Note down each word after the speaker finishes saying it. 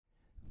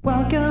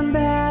Welcome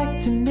back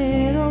to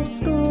middle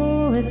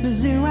school. It's a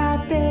zoo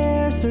out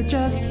there, so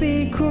just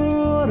be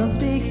cool. Don't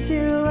speak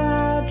too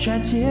loud, try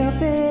to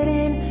fit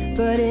in.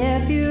 But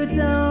if you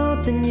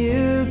don't, then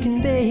you can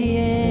be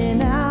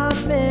an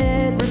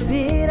outfit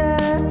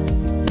repeater.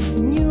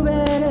 You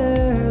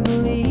better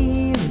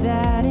believe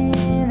that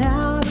an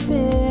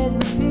outfit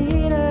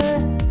repeater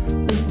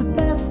is the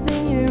best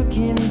thing you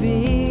can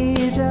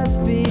be.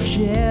 Just be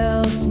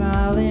chill,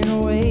 smile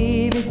and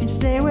wave. If you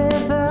stay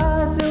with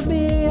us, you'll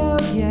be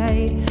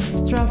okay.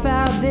 It's rough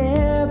out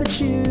there, but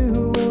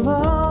you will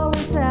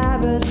always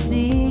have a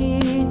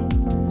seat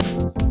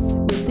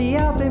with the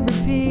outfit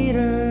repeaters.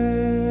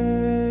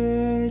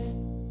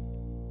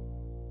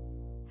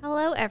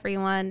 Hello,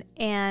 everyone,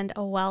 and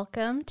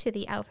welcome to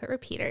the Outfit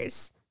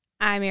Repeaters.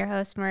 I'm your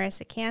host,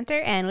 Marissa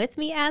Cantor, and with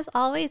me, as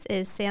always,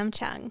 is Sam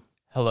Chung.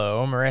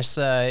 Hello,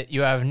 Marissa.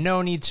 You have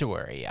no need to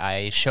worry.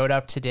 I showed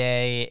up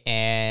today,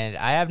 and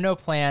I have no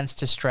plans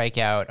to strike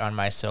out on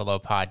my solo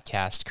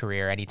podcast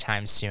career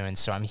anytime soon,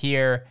 so I'm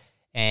here,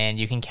 and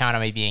you can count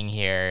on me being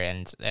here,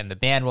 and the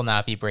band will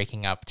not be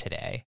breaking up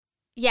today.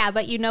 Yeah,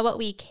 but you know what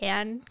we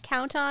can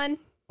count on?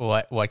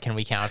 What can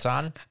we count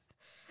on?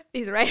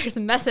 These writers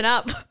messing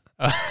up.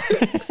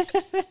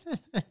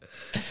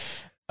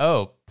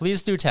 Oh,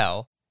 please do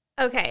tell.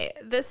 Okay,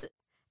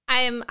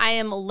 I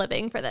am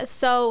living for this.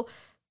 So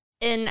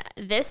in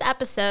this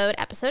episode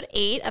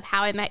 8 of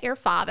How I Met Your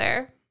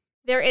Father,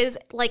 there is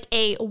like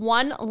a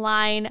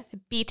one-line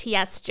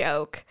BTS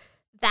joke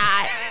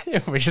that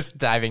We're just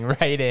diving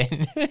right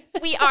in.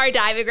 we are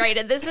diving right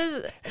in. This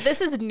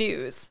is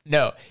news.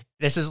 No,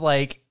 this is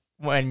like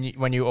when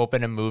you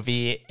open a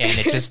movie and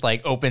it just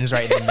like opens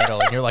right in the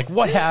middle and you're like,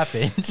 what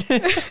happened?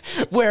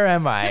 Where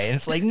am I? And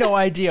it's like, no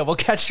idea. We'll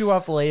catch you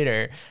up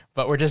later.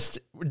 But we're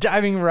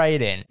diving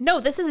right in. No,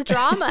 this is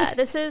drama.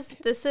 This is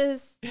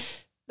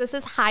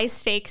high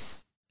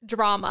stakes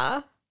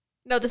drama.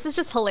 No, this is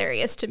just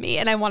hilarious to me,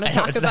 and I want to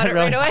talk about it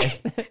right away.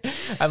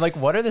 I'm like,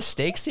 what are the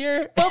stakes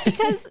here? Well,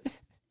 because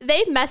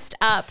they messed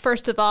up.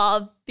 First of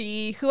all,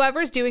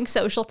 whoever's doing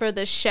social for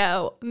this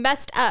show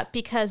messed up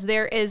because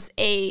there is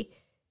a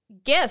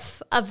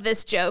GIF of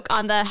this joke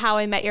on the How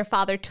I Met Your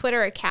Father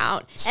Twitter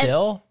account.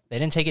 Still? They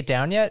didn't take it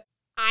down yet?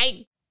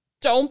 I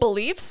don't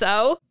believe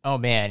so. Oh,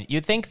 man.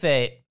 You'd think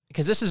that,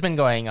 because this has been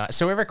going on.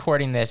 So we're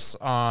recording this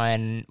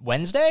on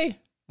Wednesday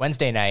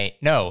night.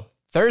 No,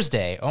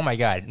 Thursday. Oh, my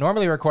God.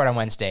 Normally we record on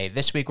Wednesday.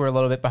 This week we're a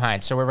little bit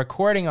behind. So we're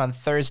recording on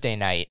Thursday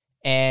night.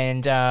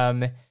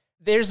 And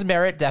there's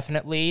merit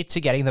definitely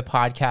to getting the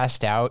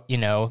podcast out,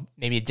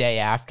 maybe a day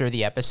after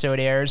the episode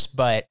airs.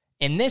 But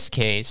in this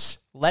case,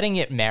 letting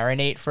it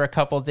marinate for a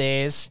couple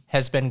days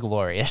has been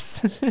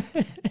glorious.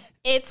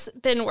 It's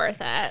been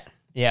worth it.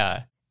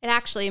 Yeah. It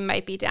actually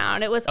might be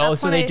down. It was Oh, up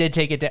so when they did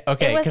take it down.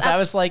 Okay, because I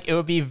was like, it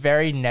would be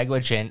very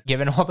negligent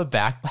given all the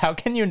back. How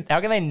can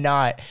they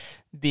not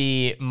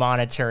be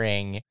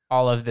monitoring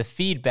all of the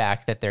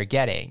feedback that they're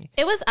getting?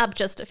 It was up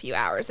just a few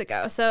hours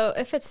ago. So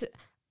if it's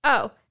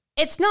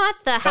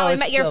not the How I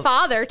Met Your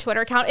Father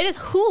Twitter account. It is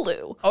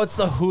Hulu. Oh, it's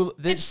the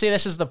Hulu. See,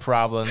 this is the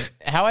problem.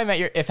 If How I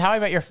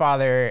Met Your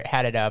Father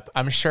had it up,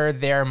 I'm sure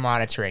they're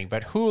monitoring.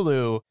 But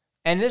Hulu,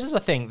 and this is the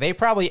thing, they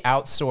probably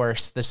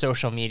outsource the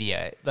social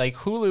media. Like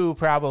Hulu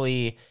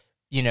probably,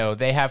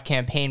 they have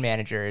campaign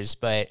managers.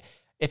 But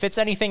if it's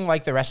anything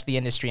like the rest of the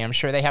industry, I'm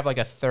sure they have like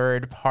a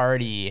third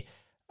party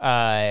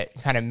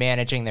kind of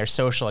managing their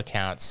social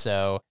accounts.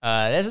 So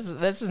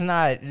this is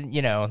not,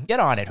 get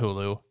on it,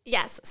 Hulu.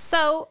 Yes.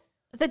 So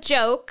the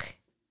joke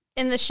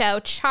in the show,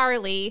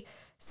 Charlie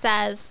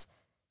says,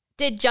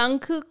 "Did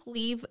Jungkook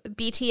leave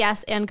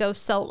BTS and go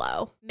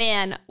solo?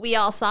 Man, we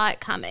all saw it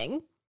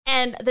coming."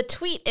 And the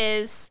tweet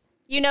is,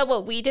 "You know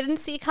what we didn't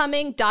see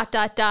coming, ...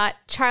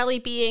 Charlie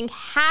being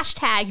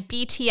hashtag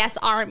BTS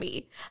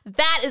Army."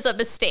 That is a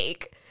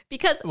mistake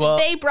because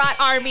they brought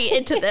Army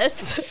into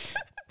this.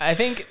 I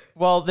think,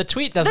 the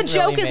tweet doesn't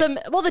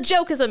the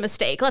joke is a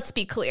mistake. Let's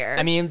be clear.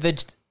 I mean,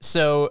 the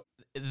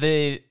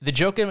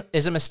joke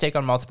is a mistake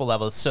on multiple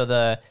levels. So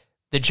the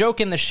joke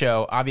in the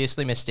show,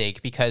 obviously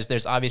mistake, because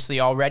there's obviously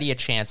already a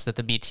chance that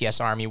the BTS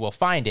Army will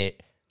find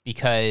it,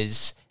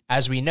 because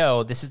as we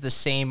know, this is the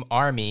same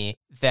army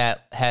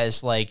that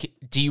has like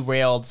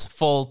derailed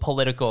full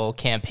political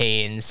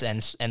campaigns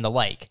and the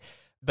like.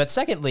 But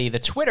secondly, the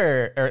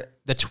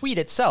tweet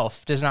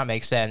itself does not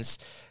make sense,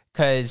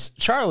 because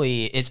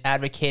Charlie is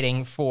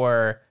advocating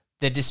for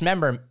the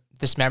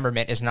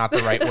dismemberment is not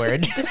the right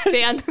word.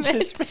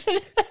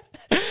 Disbandment.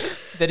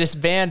 The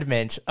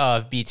disbandment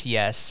of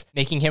BTS,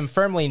 making him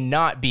firmly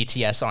not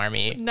BTS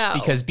Army. No.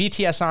 Because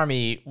BTS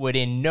Army would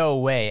in no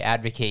way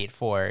advocate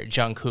for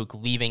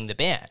Jungkook leaving the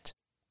band.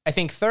 I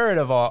think third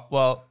of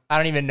all, I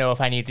don't even know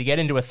if I need to get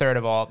into a third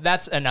of all.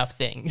 That's enough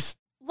things.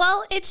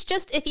 Well, it's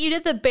just, if you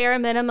did the bare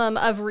minimum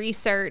of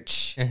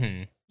research,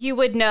 you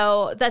would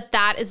know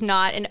that is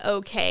not an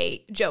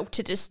okay joke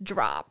to just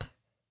drop.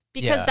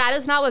 Because that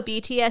is not what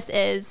BTS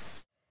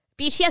is.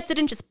 BTS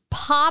didn't just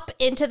pop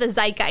into the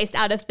zeitgeist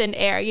out of thin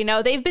air.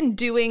 They've been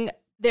doing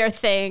their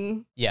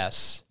thing.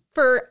 Yes.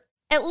 For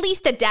at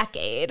least a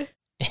decade.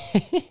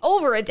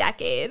 Over a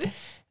decade.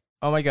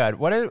 Oh my God.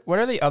 What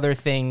are the other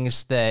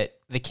things that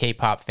the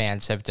K-pop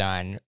fans have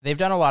done? They've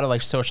done a lot of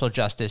like social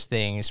justice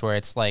things where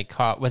it's like,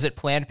 was it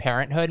Planned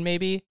Parenthood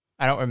maybe?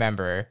 I don't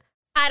remember.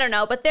 I don't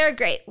know, but they're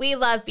great. We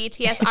love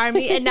BTS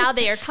ARMY, and now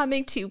they are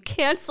coming to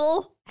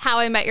cancel How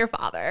I Met Your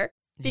Father.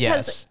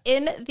 Because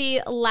in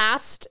the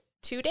last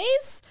 2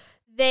 days,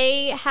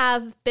 they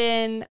have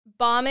been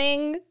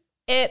bombing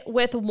it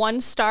with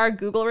 1-star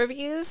Google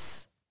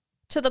reviews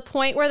to the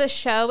point where the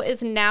show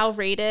is now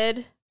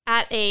rated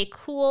at a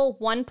cool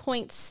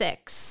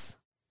 1.6.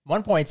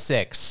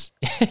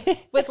 1.6.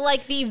 With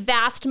like the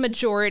vast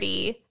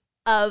majority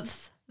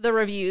of the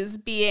reviews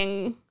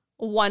being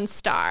 1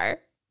 star.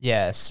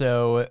 Yeah,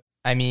 so,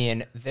 I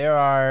mean, there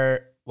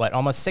are,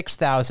 almost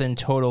 6,000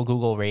 total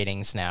Google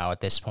ratings now at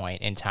this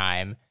point in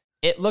time.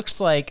 It looks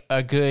like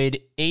a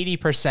good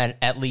 80%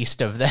 at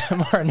least of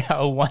them are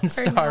now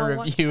 1-star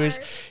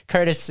reviews,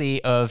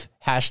 courtesy of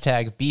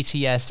hashtag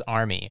BTS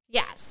ARMY.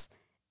 Yes.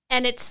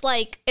 And it's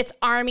like, it's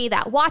ARMY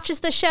that watches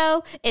the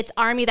show. It's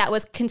ARMY that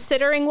was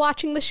considering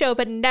watching the show,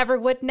 but never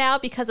would now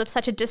because of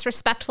such a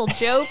disrespectful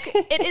joke.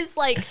 It is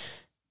like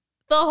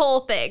the whole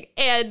thing.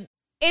 And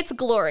it's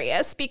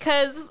glorious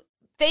because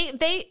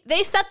they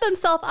set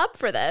themselves up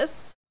for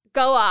this.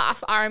 Go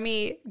off,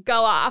 ARMY.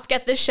 Go off.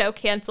 Get this show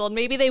canceled.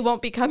 Maybe they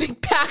won't be coming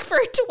back for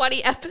a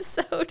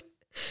 20-episode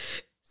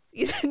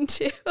season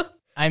 2.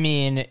 I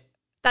mean,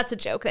 that's a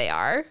joke. They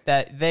are.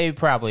 That they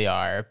probably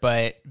are,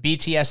 but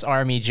BTS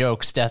ARMY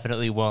jokes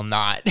definitely will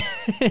not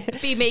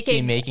be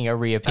making a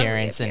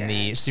reappearance in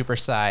the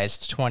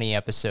supersized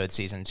 20-episode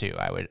season 2.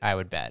 I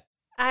would bet.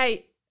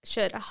 I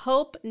should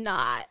hope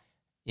not.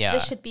 Yeah.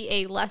 This should be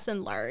a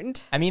lesson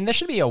learned. I mean, this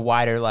should be a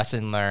wider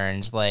lesson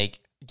learned.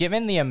 Like,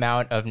 given the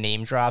amount of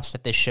name drops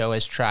that this show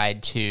has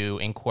tried to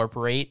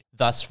incorporate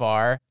thus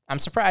far, I'm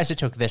surprised it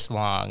took this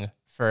long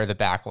for the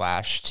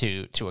backlash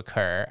to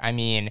occur. I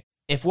mean,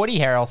 if Woody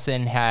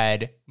Harrelson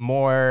had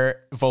more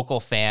vocal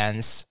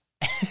fans,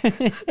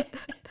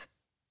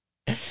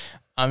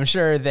 I'm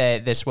sure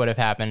that this would have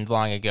happened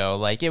long ago.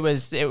 Like,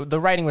 the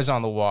writing was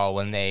on the wall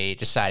when they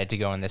decided to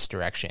go in this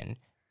direction.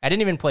 I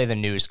didn't even play the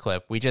news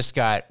clip. We just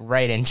got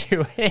right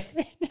into it.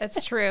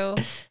 That's true.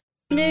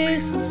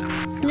 News.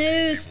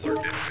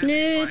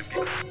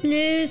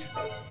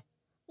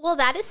 Well,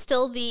 that is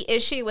still the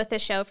issue with the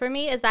show for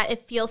me, is that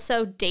it feels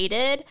so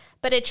dated,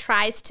 but it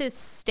tries to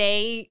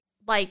stay,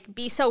 like,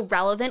 be so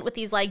relevant with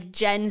these, like,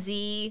 Gen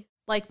Z,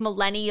 like,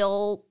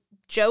 millennial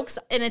jokes,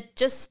 and it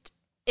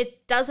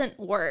doesn't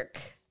work.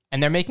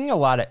 And they're making a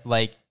lot of,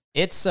 like,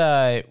 it's,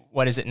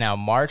 what is it now,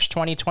 March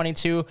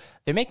 2022?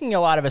 They're making a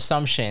lot of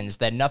assumptions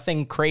that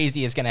nothing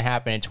crazy is going to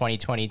happen in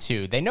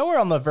 2022. They know we're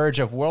on the verge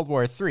of World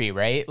War III,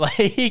 right?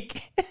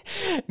 Like,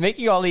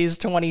 making all these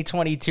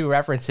 2022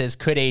 references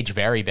could age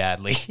very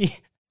badly.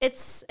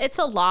 It's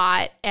a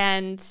lot,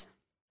 and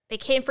they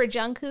came for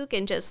Jungkook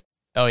and just...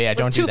 Oh, yeah,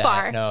 don't do that. Too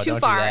far. No, too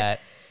don't far. do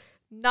that.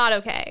 Not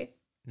okay.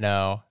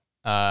 No.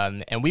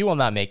 And we will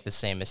not make the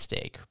same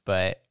mistake,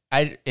 but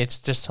it's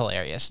just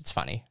hilarious. It's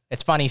funny.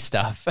 It's funny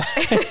stuff.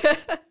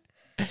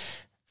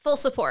 Full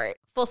support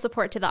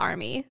to the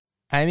ARMY.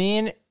 I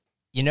mean,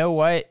 you know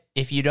what?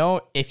 If you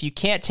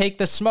can't take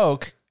the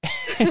smoke.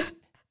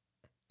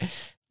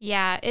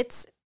 Yeah,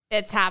 it's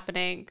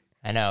happening.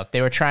 I know. They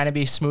were trying to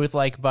be smooth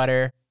like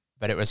butter,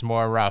 but it was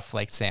more rough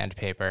like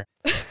sandpaper.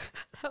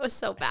 That was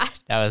so bad.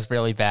 That was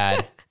really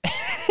bad.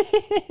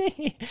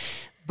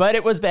 But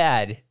it was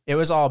bad. It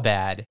was all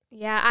bad.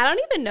 Yeah, I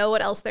don't even know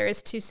what else there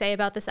is to say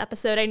about this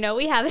episode. I know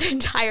we have an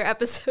entire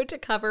episode to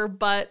cover,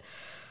 but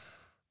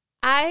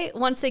I,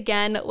 once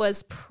again,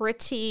 was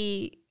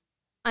pretty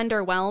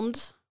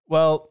underwhelmed.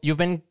 Well, you've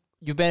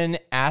been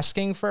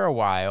asking for a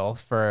while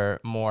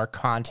for more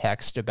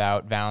context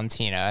about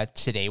Valentina.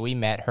 Today we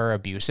met her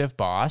abusive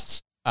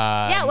boss.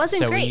 Yeah, it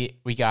wasn't great.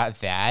 We got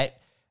that.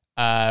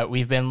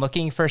 We've been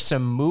looking for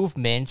some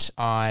movement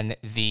on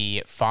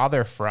the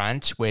father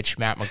front, which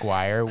Matt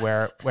McGuire,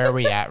 where are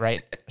we at,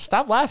 right?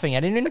 Stop laughing. I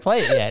didn't even play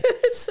it yet.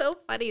 It's so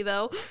funny,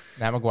 though.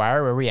 Matt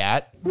McGuire, where are we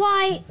at?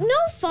 Why, no,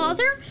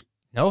 father.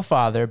 No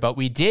father, but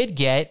we did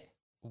get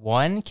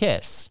one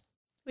kiss.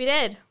 We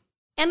did.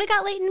 And we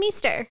got Leighton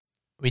Meester.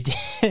 We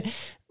did.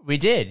 We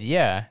did,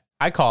 yeah.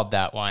 I called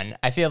that one.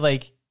 I feel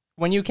like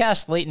when you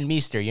cast Leighton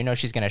Meester, you know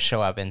she's going to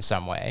show up in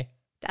some way.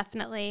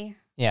 Definitely.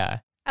 Yeah.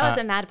 I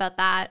wasn't mad about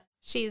that.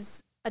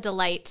 She's a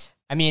delight.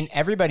 I mean,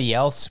 everybody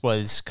else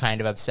was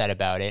kind of upset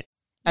about it.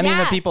 I mean,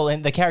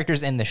 the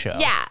characters in the show.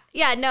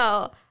 Yeah,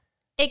 no.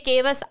 It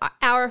gave us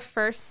our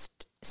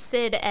first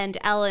Sid and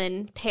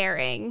Ellen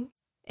pairing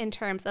in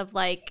terms of,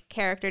 like,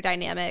 character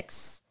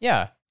dynamics.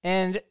 Yeah,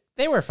 and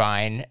they were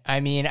fine.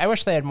 I mean, I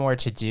wish they had more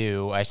to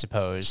do, I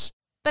suppose.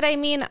 But I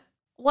mean,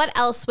 what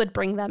else would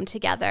bring them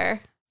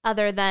together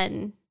other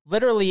than...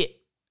 Literally,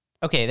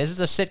 okay, this is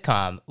a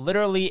sitcom.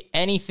 Literally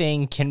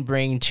anything can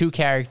bring two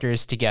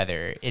characters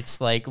together. It's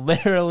like,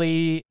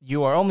 literally,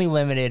 you are only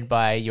limited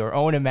by your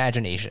own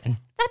imagination.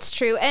 That's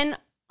true. And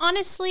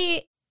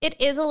honestly, it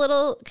is a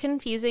little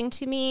confusing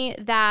to me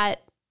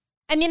that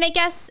I mean, I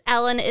guess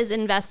Ellen is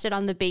invested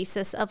on the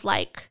basis of,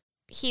 like,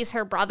 he's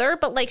her brother,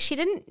 but, like, she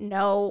didn't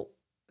know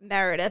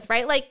Meredith,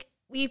 right? Like,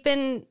 we've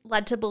been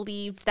led to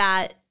believe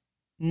that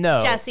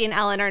Jesse and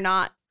Ellen are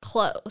not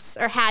close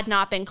or had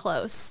not been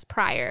close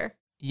prior.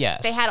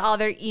 Yes. They had all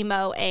their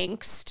emo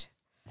angst.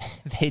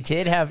 They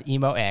did have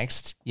emo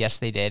angst. Yes,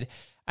 they did.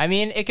 I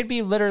mean, it could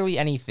be literally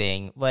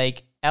anything.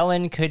 Like,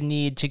 Ellen could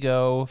need to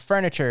go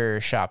furniture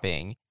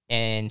shopping,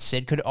 and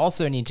Sid could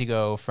also need to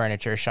go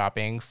furniture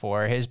shopping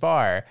for his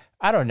bar.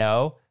 I don't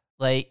know.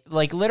 Like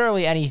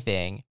literally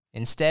anything.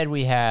 Instead,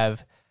 we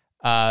have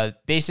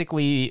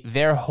basically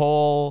their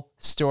whole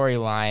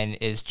storyline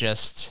is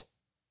just...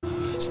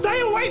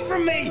 Stay away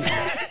from me!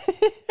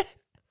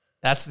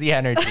 That's the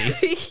energy.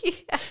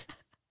 Yeah.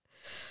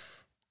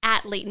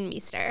 At Leighton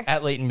Meester.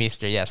 At Leighton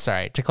Meester, yes,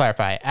 sorry. To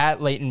clarify,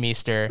 at Leighton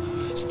Meester.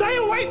 Stay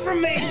away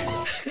from me!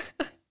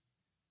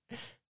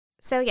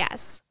 So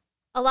yes,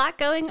 a lot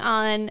going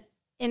on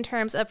in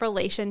terms of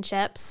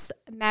relationships.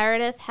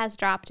 Meredith has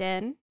dropped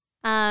in.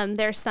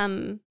 There's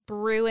some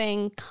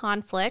brewing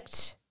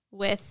conflict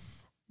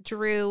with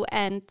Drew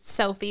and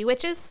Sophie,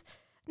 which is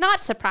not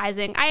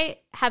surprising. I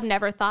have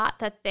never thought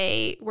that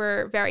they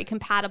were very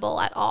compatible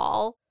at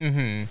all.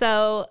 Mm-hmm.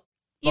 So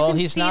well,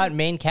 he's not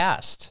main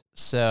cast,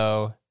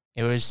 so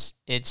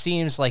it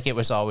seems like it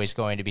was always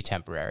going to be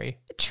temporary.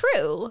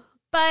 True.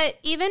 But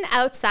even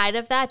outside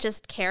of that,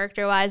 just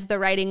character-wise, the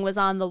writing was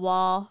on the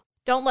wall.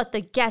 Don't let the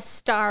guest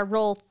star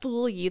role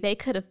fool you. They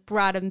could have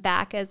brought him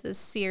back as a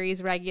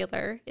series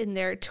regular in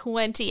their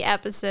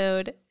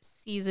 20-episode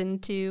season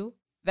 2.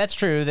 That's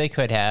true. They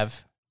could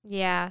have.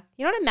 Yeah.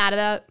 You know what I'm mad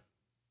about?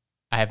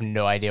 I have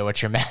no idea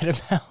what you're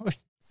mad about.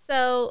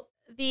 So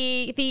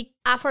the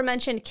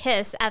aforementioned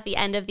kiss at the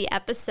end of the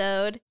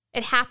episode,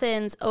 it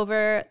happens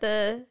over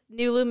the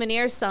new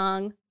Lumineers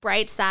song,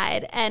 Bright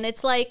Side. And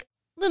it's like,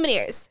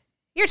 Lumineers,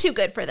 you're too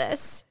good for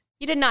this.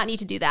 You did not need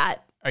to do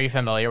that. Are you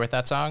familiar with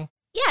that song?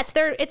 Yeah,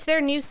 it's their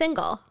new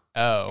single.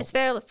 Oh. It's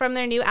from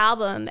their new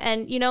album.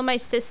 And you know, my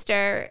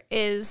sister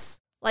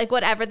is like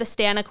whatever the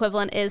Stan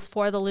equivalent is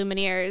for the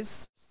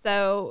Lumineers.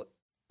 So.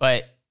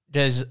 But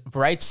does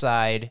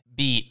Brightside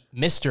beat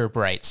Mr.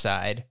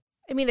 Brightside?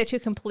 I mean, they're two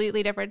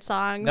completely different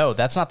songs. No,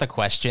 that's not the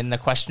question. The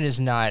question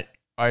is not,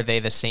 are they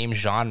the same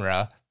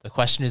genre? The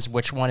question is,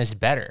 which one is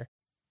better?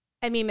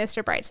 I mean,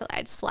 Mr.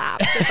 Brightside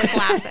slaps. It's a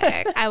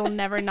classic. I will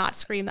never not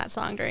scream that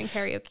song during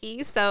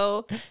karaoke.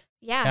 So,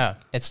 yeah.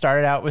 It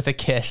started out with a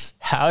kiss.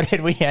 How did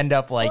we end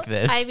up like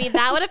this? I mean,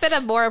 that would have been a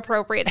more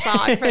appropriate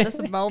song for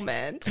this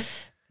moment.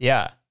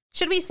 Yeah.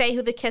 Should we say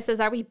who the kiss is?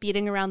 Are we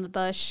beating around the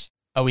bush?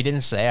 Oh, we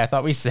didn't say? I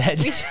thought we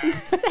said. We didn't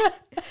say.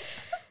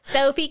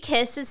 Sophie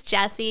kisses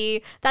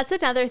Jesse. That's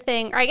another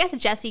thing. Or I guess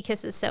Jesse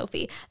kisses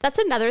Sophie. That's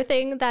another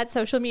thing that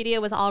social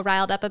media was all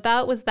riled up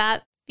about, was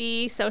that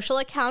the social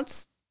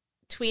accounts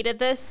tweeted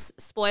this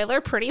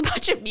spoiler pretty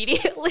much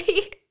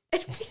immediately.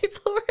 And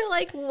people were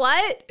like,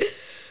 what?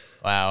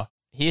 Wow.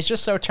 He's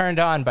just so turned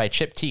on by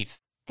chipped teeth.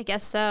 I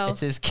guess so.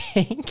 It's his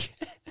kink.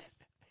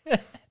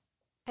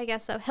 I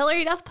guess so.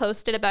 Hillary Duff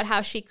posted about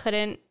how she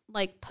couldn't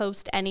like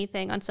post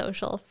anything on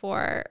social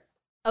for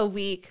a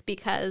week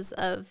because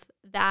of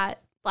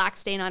that black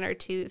stain on her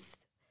tooth.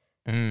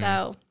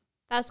 So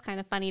that's kind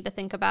of funny to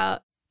think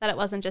about, that it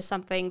wasn't just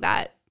something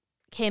that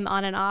came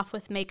on and off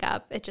with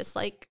makeup. It just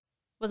like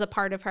was a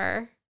part of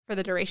her for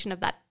the duration of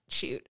that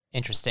shoot.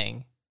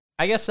 Interesting.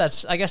 I guess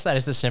that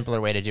is the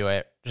simpler way to do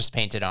it. Just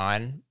paint it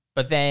on.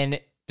 But then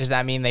does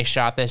that mean they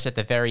shot this at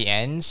the very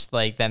end?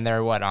 Like then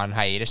they're on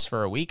hiatus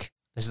for a week?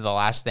 This is the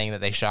last thing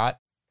that they shot?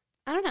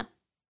 I don't know.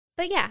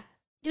 But yeah.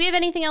 Do we have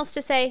anything else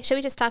to say? Should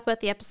we just talk about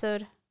the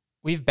episode?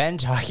 We've been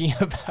talking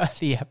about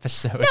the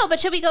episode. No, but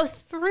should we go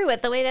through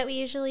it the way that we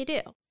usually do?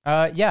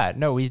 Yeah,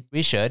 no,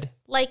 we should.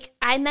 Like,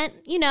 I meant,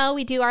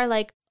 we do our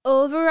like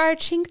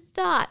overarching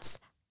thoughts,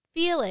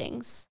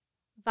 feelings,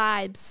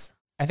 vibes.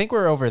 I think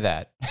we're over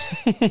that.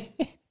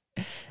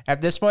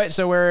 At this point,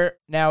 so we're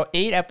now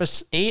 8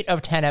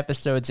 of 10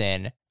 episodes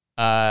in.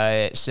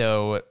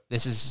 So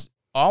this is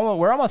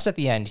we're almost at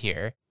the end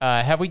here.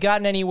 Have we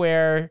gotten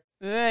anywhere?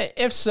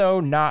 If so,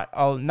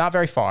 not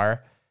very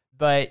far.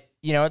 But,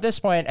 at this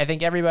point, I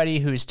think everybody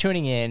who's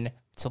tuning in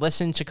to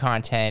listen to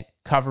content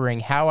covering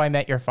How I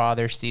Met Your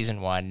Father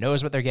Season 1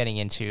 knows what they're getting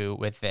into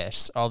with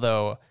this,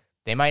 although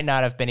they might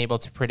not have been able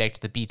to predict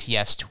the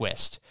BTS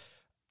twist.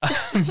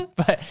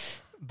 But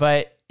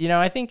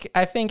I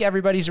think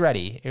everybody's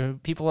ready.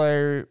 People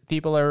are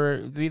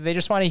they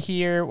just want to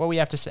hear what we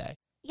have to say.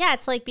 Yeah,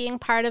 it's like being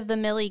part of the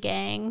Millie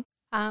gang.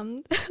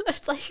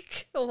 It's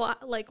like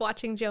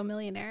watching Joe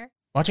Millionaire.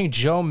 Watching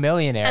Joe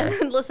Millionaire. And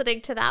then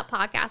listening to that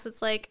podcast,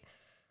 it's like,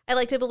 I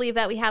like to believe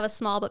that we have a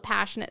small but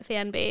passionate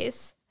fan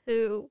base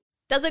who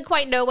doesn't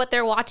quite know what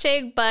they're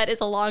watching, but is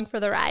along for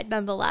the ride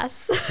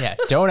nonetheless. Yeah,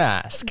 don't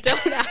ask.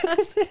 Don't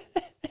ask.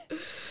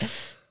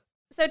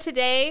 So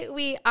today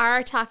we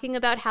are talking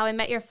about How I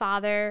Met Your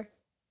Father,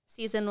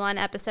 Season 1,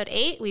 Episode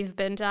 8. We've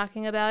been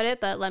talking about it,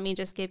 but let me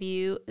just give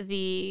you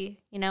the,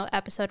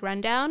 episode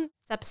rundown.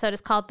 This episode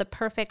is called The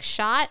Perfect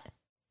Shot.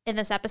 In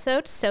this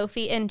episode,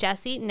 Sophie and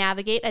Jesse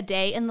navigate a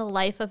day in the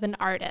life of an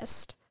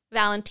artist.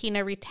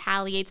 Valentina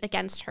retaliates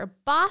against her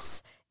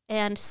boss,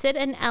 and Sid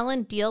and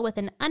Ellen deal with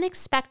an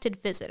unexpected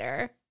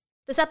visitor.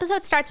 This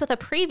episode starts with a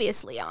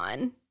previously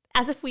on,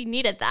 as if we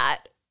needed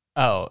that.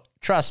 Oh,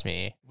 trust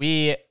me.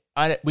 We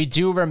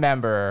do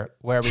remember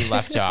where we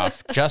left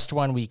off just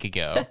 1 week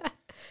ago.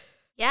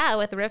 Yeah,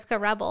 with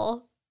Rivka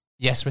Rebel.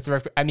 Yes,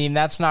 I mean,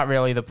 that's not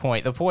really the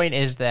point. The point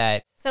is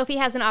that Sophie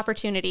has an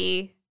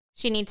opportunity.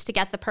 She needs to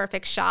get the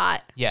perfect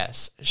shot.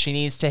 yes, she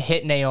needs to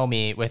hit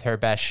Naomi with her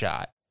best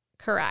shot.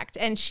 Correct.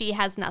 And she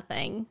has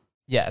nothing.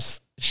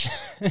 Yes,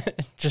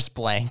 just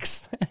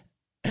blanks.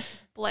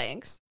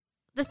 Blanks.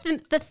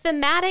 The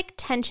thematic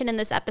tension in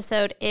this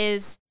episode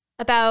is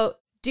about,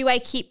 do I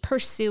keep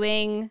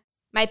pursuing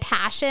my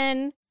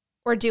passion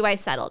or do I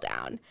settle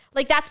down?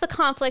 Like, that's the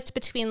conflict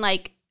between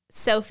like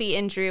Sophie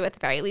and Drew at the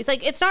very least.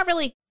 Like, it's not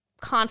really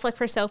conflict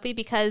for Sophie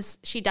because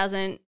she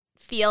doesn't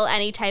feel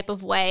any type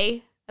of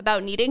way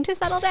about needing to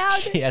settle down.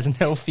 She has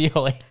no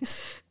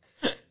feelings.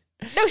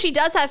 No, she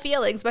does have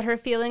feelings, but her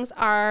feelings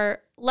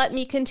are, let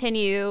me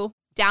continue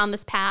down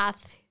this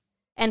path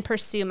and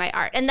pursue my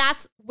art. And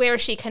that's where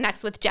she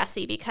connects with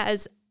Jesse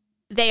because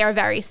they are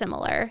very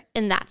similar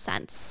in that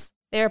sense.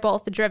 They're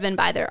both driven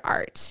by their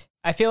art.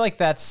 I feel like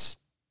that's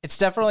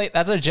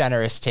a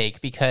generous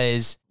take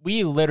because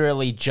we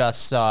literally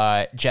just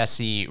saw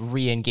Jesse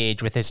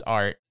re-engage with his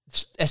art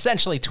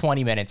essentially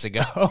 20 minutes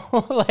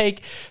ago.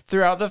 Like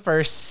throughout the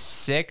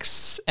first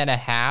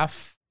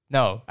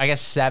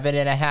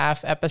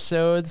 7.5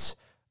 episodes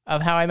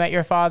of How I Met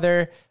Your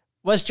Father,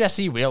 was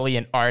Jesse really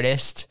an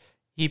artist?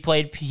 He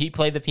played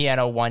the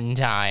piano one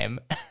time.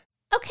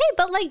 Okay,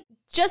 but like,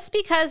 just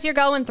because you're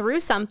going through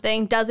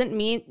something doesn't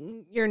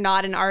mean you're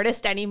not an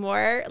artist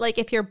anymore. Like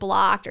if you're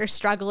blocked or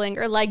struggling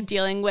or like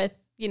dealing with,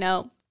 you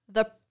know,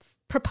 the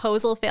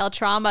proposal fail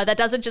trauma, that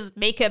doesn't just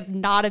make him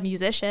not a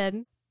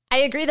musician. I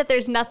agree that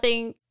there's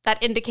nothing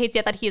that indicates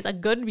yet that he's a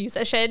good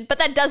musician, but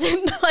that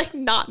doesn't like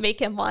not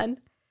make him one.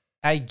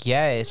 I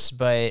guess,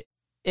 but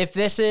if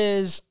this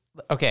is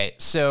okay,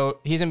 so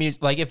he's a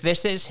like if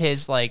this is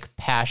his like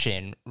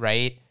passion,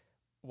 right?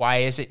 Why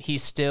is it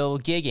he's still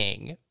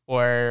gigging?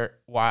 Or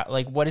why?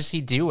 Like, what is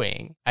he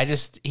doing?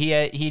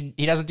 He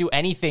doesn't do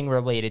anything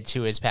related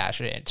to his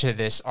passion, to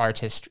this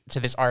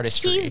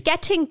artistry. He's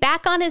getting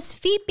back on his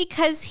feet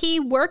because he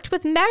worked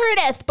with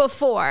Meredith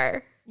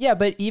before. Yeah,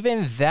 but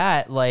even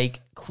that, like,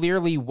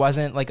 clearly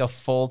wasn't like a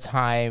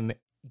full-time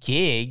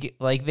gig.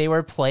 Like, they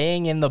were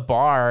playing in the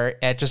bar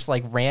at just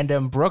like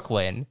random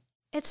Brooklyn.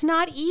 It's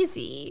not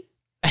easy.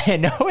 I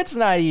know it's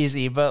not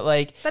easy, but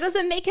like, That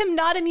doesn't make him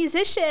not a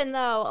musician,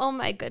 though. Oh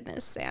my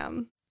goodness,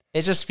 Sam.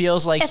 it just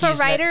feels like If a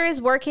writer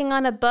is working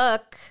on a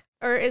book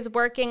or is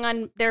working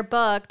on their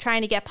book,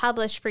 trying to get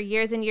published for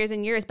years and years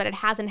and years, but it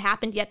hasn't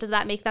happened yet, does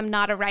that make them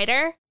not a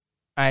writer?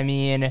 I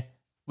mean,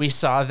 we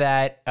saw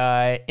that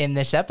in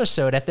this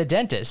episode at the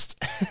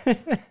dentist.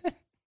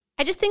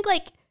 I just think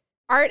like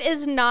art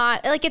is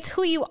not like, it's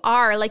who you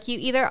are. Like you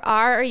either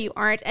are or you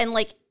aren't. And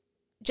like,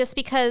 just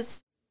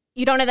because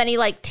you don't have any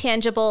like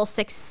tangible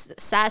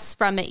success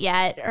from it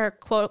yet, or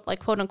quote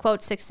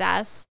unquote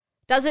success,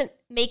 doesn't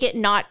make it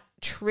not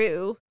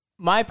true.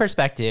 My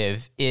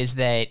perspective is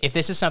that if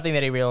this is something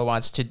that he really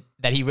wants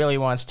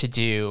to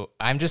do,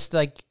 I'm just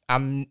like,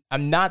 I'm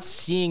not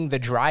seeing the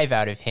drive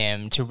out of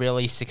him to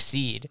really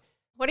succeed.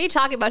 What are you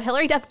talking about?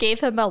 Hillary Duff gave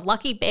him a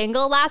lucky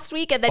bangle last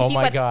week and then he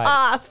went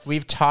off.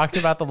 We've talked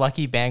about the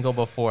lucky bangle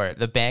before.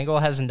 The bangle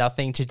has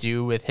nothing to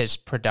do with his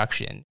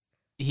production.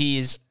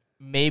 He's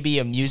maybe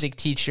a music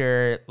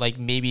teacher, like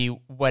maybe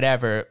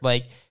whatever.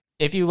 Like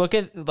if you look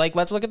at, like,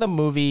 let's look at the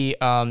movie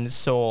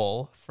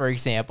Soul, for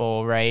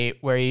example, right?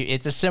 Where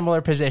it's a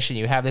similar position.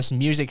 You have this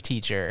music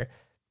teacher,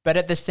 but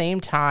at the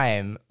same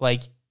time,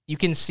 like you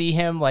can see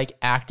him like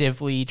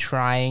actively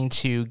trying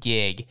to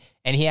gig,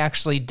 and he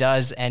actually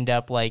does end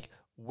up like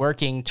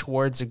working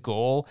towards a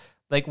goal.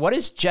 Like, what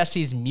is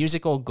Jesse's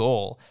musical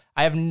goal?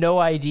 I have no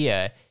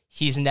idea.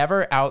 He's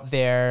never out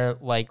there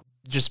like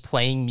just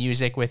playing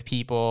music with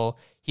people.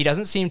 He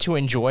doesn't seem to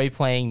enjoy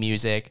playing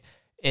music.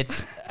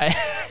 It's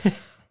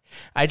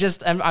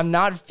I'm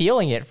not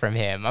feeling it from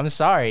him. I'm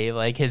sorry.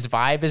 Like his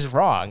vibe is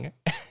wrong.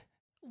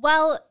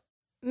 Well,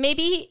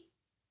 maybe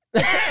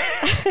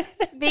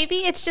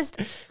it's just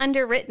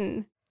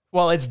underwritten.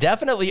 Well, it's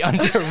definitely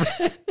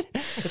underwritten.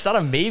 It's not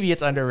a maybe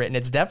it's underwritten.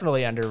 It's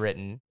definitely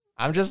underwritten.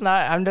 I'm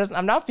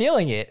not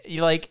feeling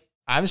it.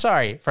 I'm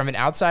sorry. From an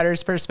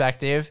outsider's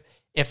perspective,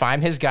 if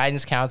I'm his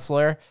guidance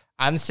counselor,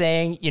 I'm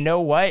saying, you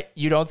know what?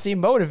 You don't seem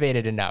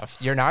motivated enough.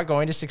 You're not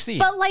going to succeed.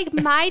 But like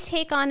my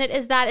take on it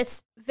is that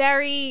it's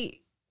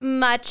very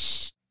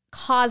much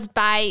caused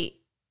by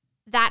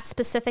that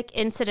specific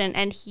incident,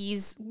 and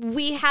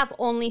we have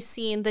only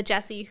seen the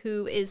Jesse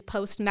who is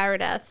post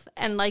Meredith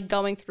and like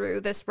going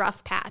through this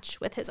rough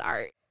patch with his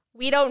art.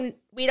 We don't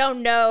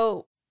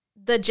know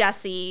the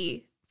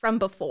Jesse from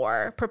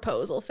before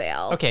proposal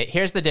fail. Okay,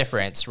 here's the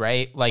difference,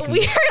 right? Like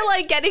we are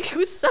like getting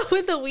so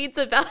in the weeds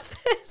about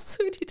this.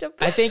 We need to.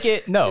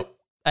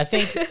 I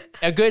think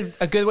a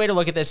good way to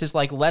look at this is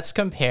like, let's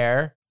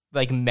compare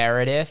like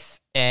Meredith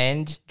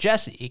and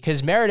Jessie,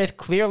 because Meredith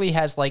clearly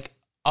has like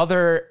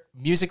other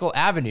musical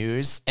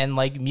avenues and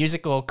like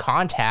musical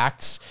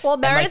contacts. Well,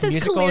 Meredith and,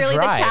 like, is clearly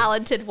drive. the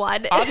talented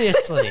one.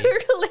 Obviously. In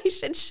this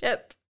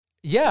relationship.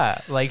 Yeah,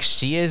 like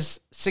she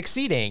is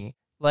succeeding.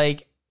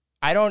 Like,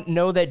 I don't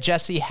know that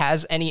Jessie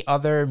has any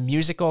other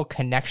musical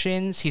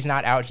connections. He's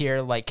not out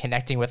here like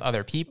connecting with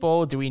other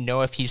people. Do we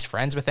know if he's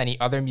friends with any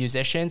other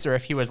musicians or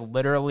if he was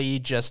literally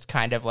just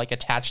kind of like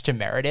attached to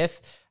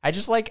Meredith? I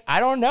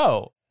don't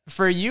know.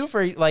 For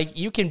like,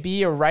 you can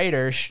be a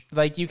writer,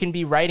 like you can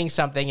be writing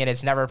something and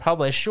it's never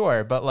published,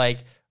 sure. But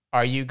like,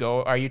 are you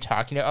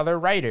talking to other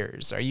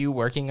writers? Are you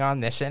working on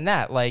this and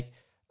that? Like,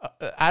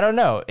 I don't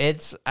know.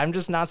 I'm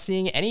just not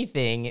seeing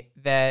anything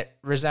that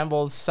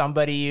resembles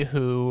somebody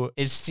who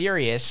is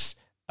serious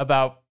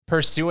about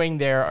pursuing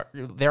their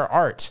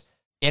art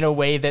in a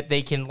way that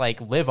they can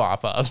like live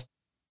off of.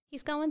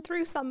 He's going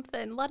through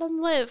something. Let him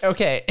live.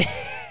 Okay.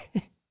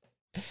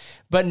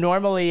 But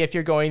normally if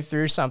you're going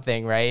through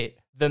something, right,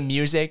 the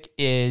music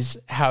is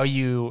how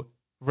you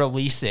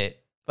release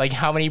it. Like,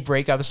 how many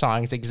breakup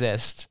songs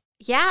exist?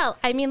 Yeah,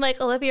 I mean,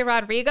 like, Olivia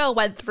Rodrigo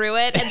went through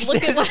it, and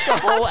look at what's a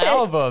whole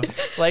happened. album.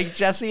 Like,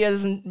 Jessie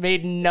has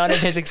made none of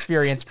his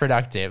experience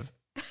productive.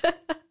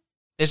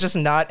 It's just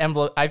not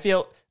I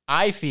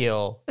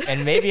feel,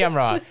 and maybe I'm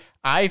wrong,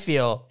 I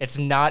feel it's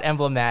not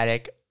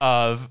emblematic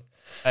of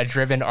a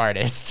driven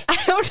artist. I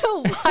don't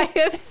know why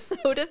I'm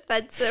so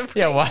defensive.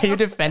 Yeah, right why are you now.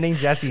 defending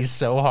Jessie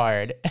so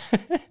hard?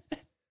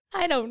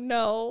 I don't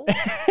know.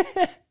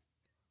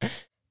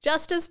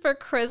 Justice for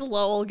Chris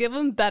Lowell. Give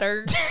him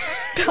better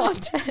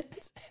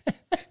content.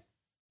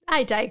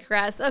 I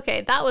digress.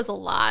 Okay, that was a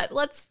lot.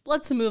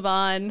 Let's move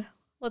on.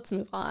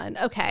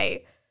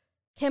 Okay.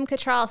 Kim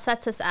Cattrall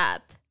sets us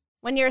up.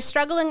 When you're a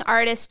struggling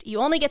artist, you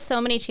only get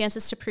so many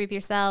chances to prove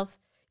yourself.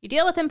 You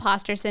deal with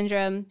imposter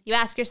syndrome. You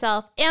ask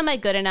yourself, am I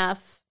good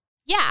enough?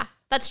 Yeah,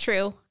 that's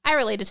true. I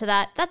related to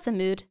that. That's a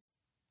mood.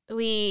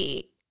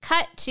 We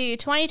cut to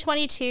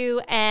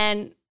 2022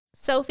 and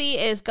Sophie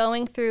is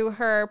going through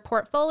her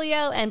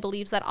portfolio and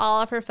believes that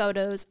all of her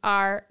photos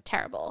are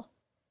terrible.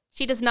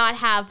 She does not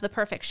have the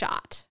perfect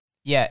shot.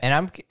 Yeah,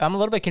 and I'm a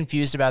little bit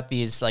confused about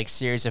these like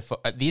series of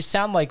these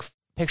sound like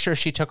pictures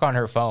she took on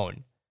her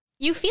phone.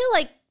 You feel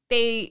like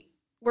they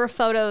were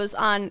photos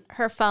on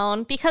her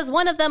phone because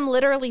one of them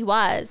literally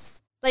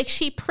was. Like,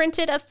 she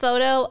printed a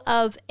photo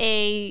of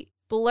a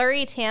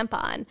blurry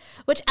tampon,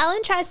 which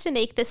Ellen tries to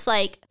make this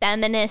like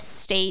feminist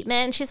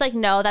statement. She's like,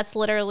 no, that's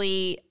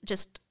literally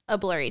just a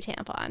blurry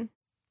tampon.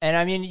 And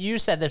I mean, you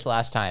said this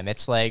last time.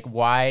 It's like,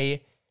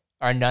 why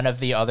are none of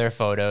the other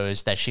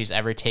photos that she's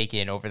ever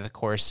taken over the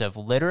course of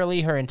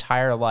literally her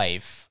entire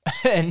life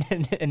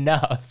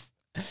enough?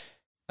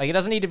 Like, it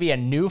doesn't need to be a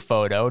new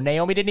photo.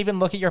 Naomi didn't even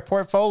look at your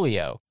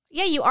portfolio.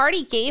 Yeah, you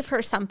already gave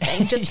her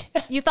something. Just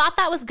You thought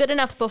that was good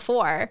enough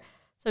before.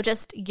 So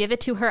just give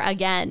it to her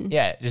again.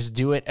 Yeah, just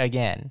do it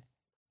again.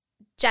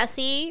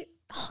 Jesse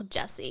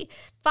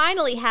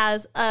finally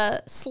has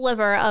a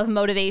sliver of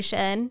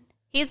motivation.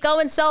 He's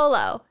going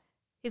solo.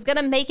 He's going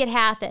to make it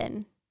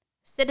happen.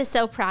 Sid is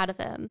so proud of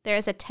him.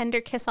 There's a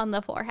tender kiss on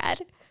the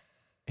forehead.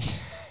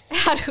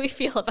 How do we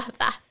feel about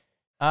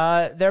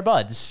that? They're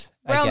buds,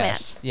 I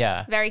Romance. guess.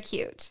 Yeah. Very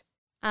cute.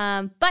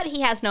 But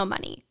he has no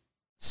money.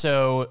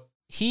 So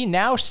he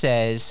now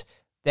says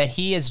that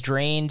he has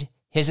drained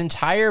his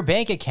entire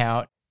bank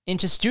account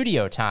into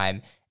studio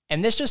time.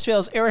 And this just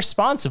feels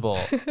irresponsible.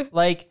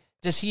 Like,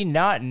 does he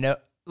not know?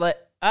 Like,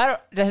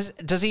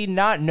 does he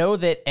not know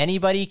that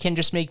anybody can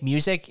just make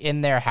music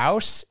in their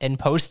house and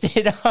post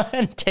it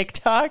on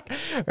TikTok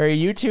or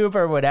YouTube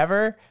or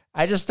whatever?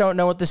 I just don't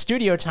know what the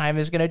studio time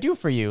is going to do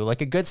for you.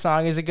 Like, a good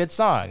song is a good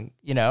song,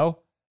 you know?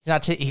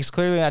 He's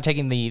clearly not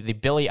taking the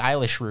Billie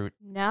Eilish route.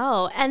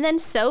 No. And then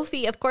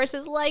Sophie, of course,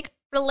 is like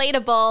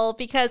relatable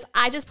because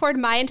I just poured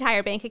my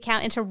entire bank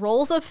account into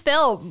rolls of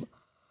film.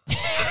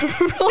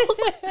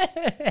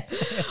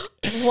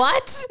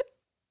 What?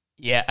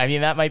 Yeah, I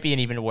mean, that might be an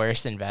even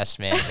worse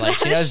investment. Like,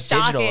 she knows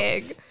digital.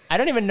 I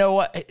don't even know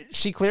what...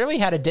 She clearly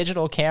had a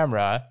digital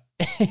camera.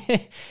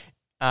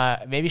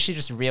 Maybe she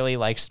just really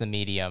likes the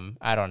medium.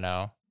 I don't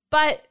know.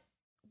 But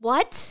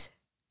what?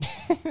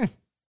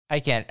 I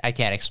can't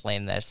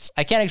explain this.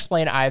 I can't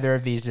explain either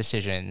of these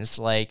decisions.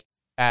 Like,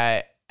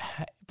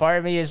 part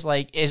of me is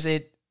like, is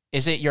it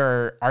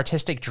your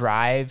artistic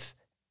drive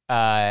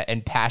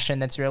and passion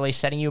that's really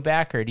setting you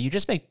back, or do you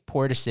just make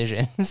poor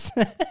decisions?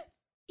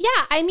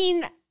 Yeah, I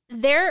mean,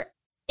 there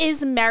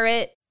is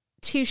merit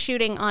to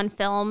shooting on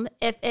film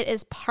if it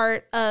is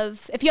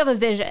if you have a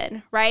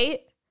vision,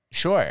 right?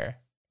 Sure.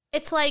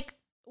 It's like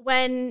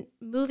when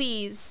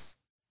movies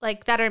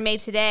like that are made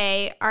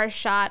today are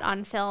shot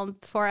on film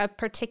for a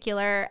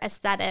particular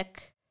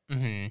aesthetic.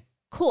 Mm-hmm.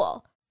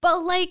 Cool.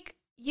 But like,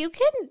 you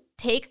can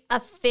take a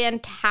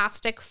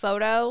fantastic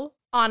photo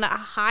on a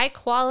high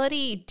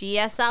quality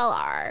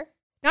DSLR.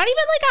 Not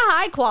even like a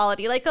high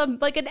quality, like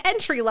an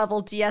entry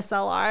level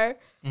DSLR.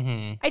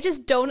 Mm-hmm. I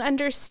just don't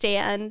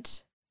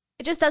understand.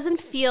 It just doesn't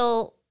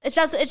feel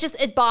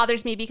It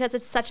bothers me because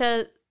it's such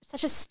a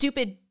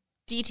stupid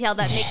detail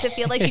that makes it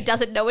feel like she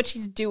doesn't know what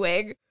she's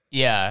doing.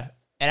 Yeah.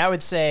 And I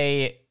would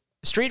say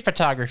street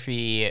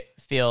photography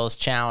feels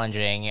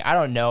challenging. I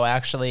don't know,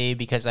 actually,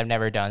 because I've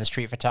never done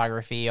street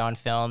photography on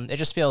film. It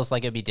just feels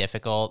like it'd be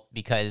difficult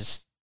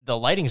because the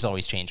lighting's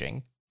always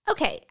changing.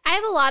 Okay, I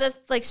have a lot of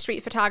like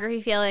street photography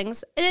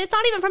feelings, and it's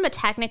not even from a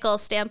technical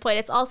standpoint.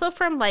 It's also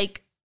from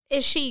like,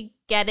 is she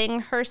getting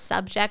her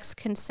subject's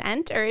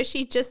consent, or is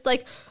she just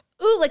like,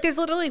 ooh, like there's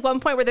literally one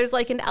point where there's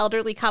like an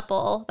elderly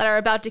couple that are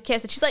about to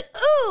kiss, and she's like,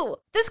 ooh,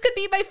 this could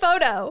be my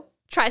photo.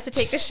 Tries to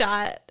take a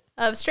shot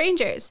of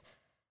strangers.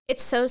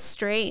 It's so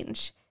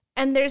strange,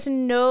 and there's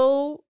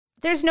no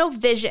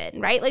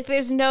vision, right? Like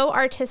there's no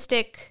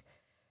artistic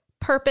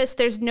purpose.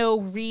 There's no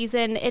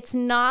reason. It's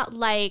not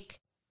like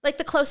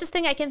the closest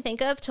thing I can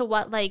think of to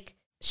what like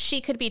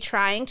she could be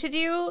trying to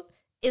do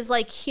is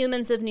like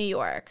Humans of New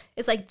York.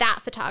 Is like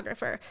that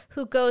photographer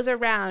who goes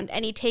around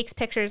and he takes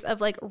pictures of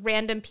like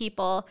random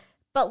people,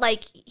 but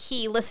like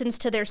he listens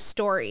to their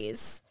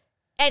stories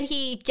and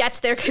he gets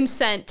their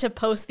consent to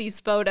post these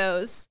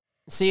photos.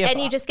 And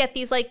you just get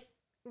these like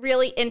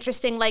really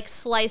interesting like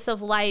slice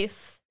of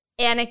life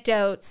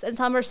anecdotes, and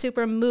some are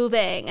super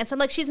moving, and some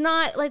like she's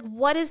not like,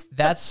 what is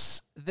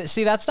that's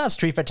not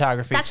street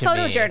photography. That's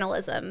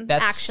photojournalism,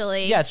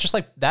 actually. Yeah, it's just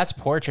like that's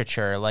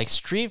portraiture. Like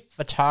street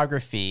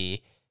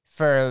photography,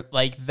 for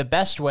like the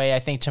best way I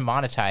think to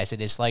monetize it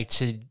is like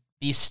to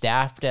be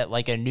staffed at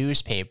like a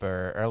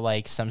newspaper or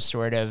like some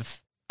sort of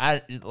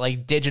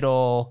like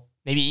digital,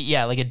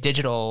 like a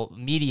digital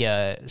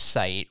media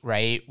site,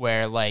 right?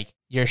 Where like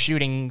you're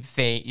shooting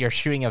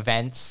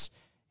events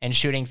and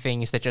shooting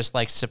things that just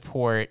like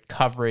support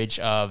coverage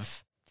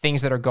of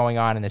things that are going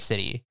on in the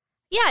city.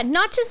 Yeah,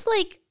 not just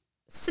like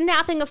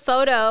snapping a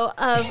photo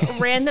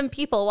of random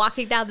people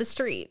walking down the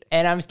street.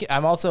 And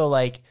I'm also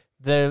like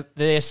the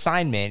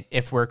assignment,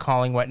 if we're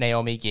calling what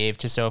Naomi gave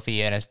to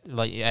Sophie an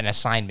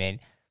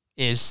assignment,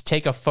 is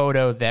take a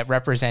photo that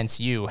represents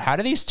you. How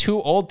do these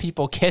two old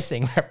people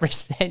kissing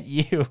represent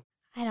you?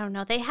 I don't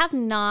know. They have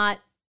not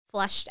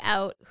fleshed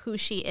out who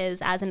she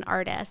is as an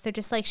artist. They're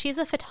just like, she's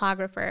a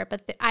photographer,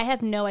 but I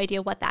have no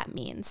idea what that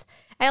means.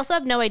 I also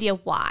have no idea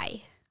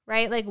why,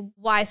 right? Like,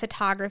 why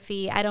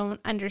photography? I don't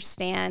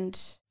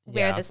understand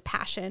where this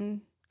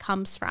passion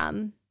comes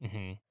from.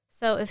 Mm-hmm.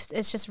 So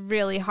it's just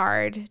really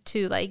hard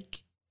to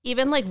like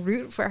even like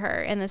root for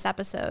her in this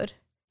episode.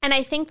 And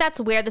I think that's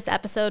where this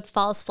episode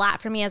falls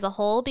flat for me as a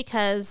whole,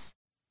 because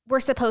we're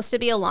supposed to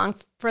be along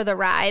for the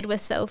ride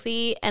with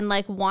Sophie and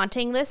like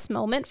wanting this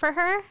moment for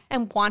her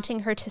and wanting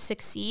her to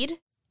succeed.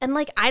 And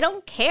like, I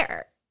don't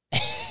care.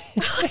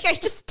 Like, I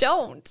just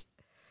don't.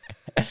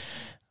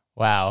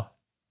 Wow.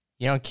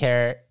 You don't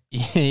care.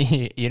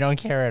 You don't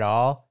care at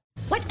all?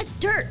 What a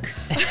dirk.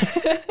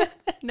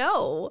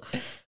 No.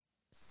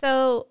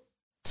 So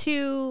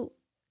to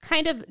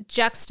kind of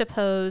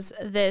juxtapose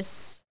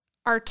this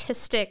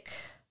artistic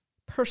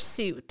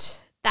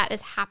pursuit that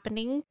is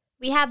happening,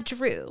 we have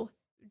Drew.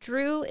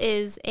 Drew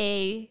is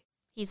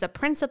he's a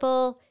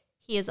principal.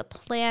 He is a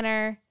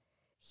planner.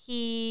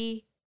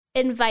 He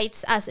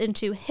invites us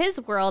into his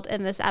world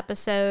in this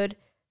episode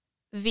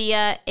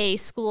via a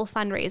school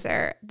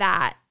fundraiser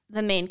that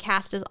the main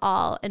cast is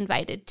all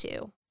invited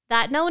to,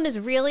 that no one is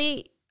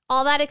really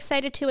all that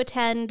excited to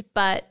attend,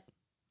 but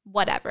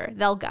whatever,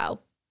 they'll go.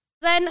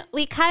 Then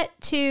we cut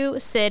to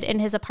Sid in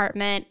his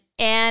apartment,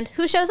 and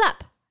who shows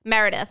up?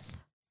 Meredith.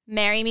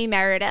 Marry me,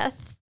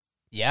 Meredith.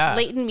 Yeah.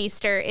 Leighton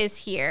Meester is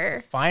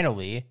here.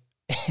 Finally.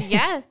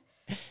 Yeah.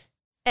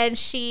 And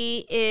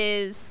she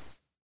is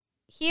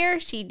here.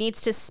 She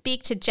needs to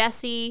speak to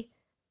Jesse,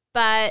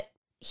 but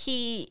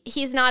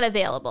he's not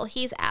available.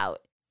 He's out.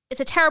 It's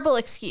a terrible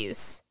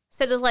excuse.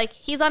 Sid is like,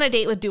 he's on a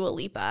date with Dua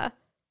Lipa.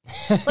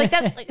 Like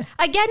that, like,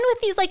 again with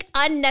these like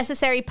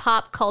unnecessary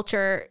pop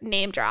culture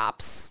name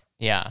drops.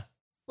 Yeah.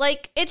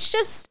 Like, it's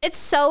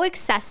so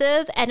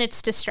excessive and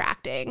it's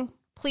distracting.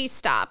 Please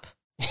stop.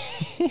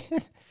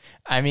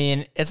 I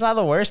mean, it's not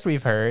the worst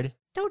we've heard.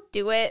 Don't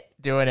do it.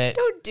 Doing it.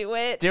 Don't do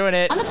it. Doing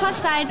it. On the plus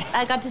side,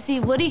 I got to see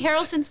Woody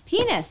Harrelson's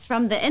penis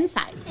from the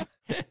inside.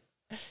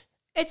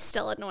 It's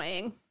still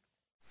annoying.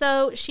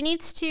 So she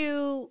needs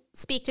to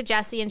speak to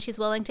Jesse, and she's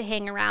willing to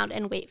hang around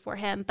and wait for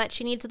him, but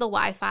she needs the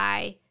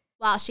Wi-Fi.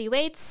 While she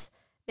waits,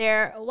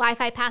 their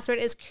Wi-Fi password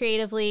is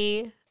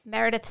creatively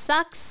Meredith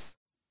sucks,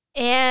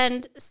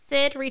 and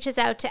Sid reaches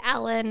out to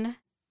Ellen.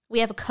 We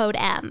have a code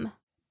M.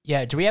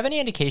 Yeah, do we have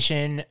any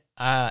indication,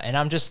 and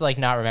I'm just like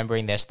not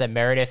remembering this, that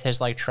Meredith has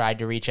like tried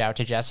to reach out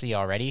to Jesse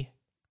already?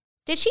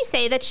 Did she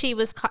say that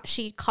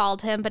she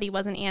called him, but he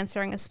wasn't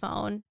answering his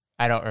phone?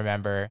 I don't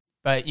remember,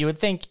 but you would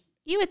think.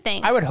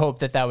 I would hope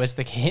that was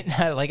the case.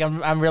 Like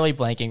I'm really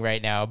blanking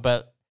right now,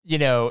 but you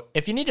know,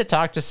 if you need to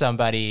talk to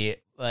somebody,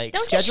 like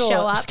don't just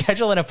show up.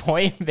 Schedule an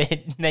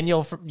appointment, then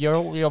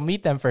you'll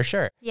meet them for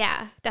sure.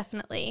 Yeah,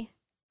 definitely.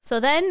 So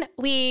then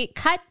we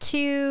cut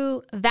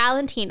to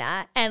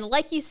Valentina, and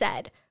like you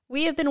said,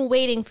 we have been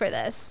waiting for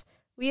this.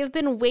 We have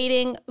been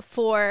waiting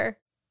for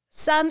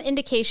some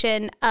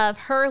indication of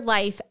her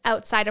life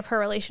outside of her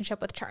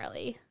relationship with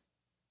Charlie.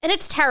 And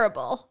it's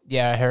terrible.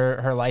 Yeah,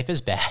 her life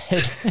is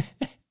bad.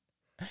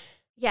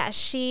 Yeah,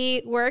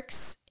 she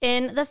works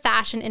in the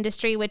fashion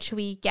industry, which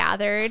we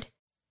gathered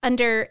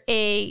under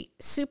a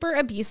super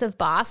abusive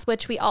boss,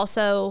 which we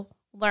also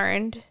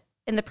learned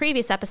in the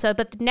previous episode,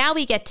 but now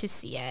we get to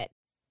see it.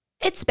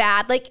 It's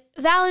bad. Like,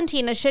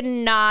 Valentina should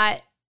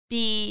not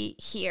be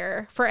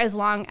here for as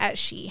long as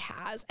she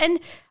has. And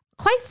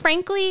quite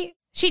frankly,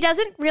 she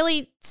doesn't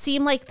really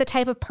seem like the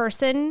type of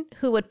person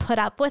who would put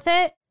up with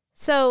it.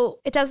 So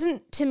it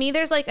doesn't, to me,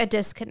 there's like a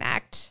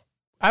disconnect.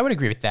 I would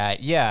agree with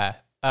that. Yeah.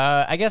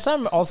 I guess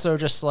I'm also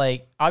just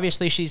like,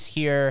 obviously she's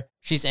here.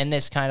 She's in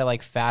this kind of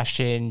like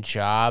fashion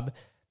job,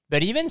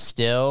 but even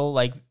still,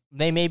 like,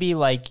 they may be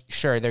like,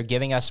 sure, they're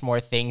giving us more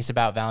things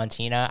about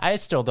Valentina. I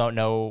still don't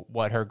know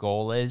what her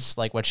goal is,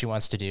 like what she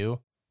wants to do.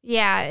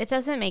 Yeah, it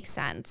doesn't make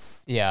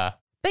sense. Yeah.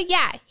 But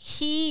yeah,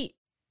 he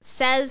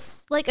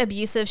says like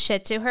abusive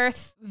shit to her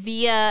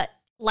via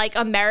like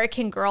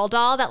American Girl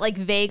doll that like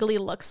vaguely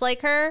looks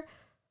like her,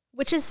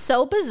 which is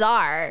so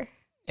bizarre.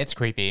 It's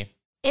creepy.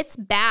 It's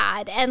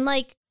bad. And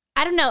like,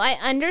 I don't know, I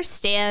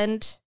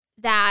understand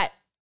that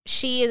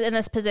she is in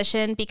this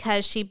position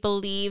because she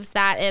believes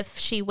that if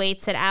she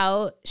waits it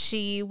out,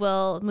 she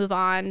will move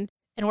on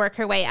and work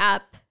her way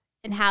up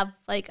and have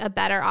like a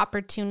better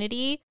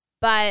opportunity.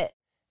 But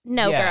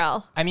no,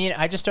 girl. I mean,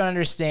 I just don't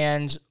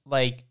understand.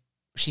 Like,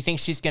 she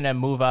thinks she's going to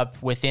move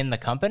up within the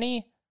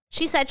company.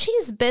 She said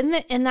she's been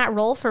in that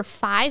role for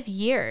 5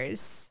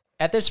 years.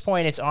 At this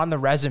point, it's on the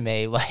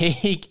resume.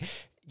 Like,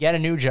 get a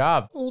new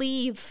job.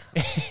 Leave.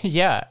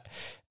 Yeah.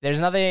 There's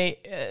nothing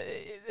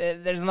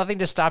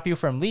to stop you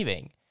from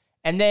leaving.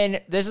 And then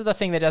this is the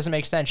thing that doesn't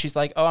make sense. She's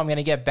like, oh, I'm going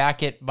to get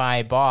back at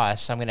my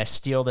boss. I'm going to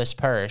steal this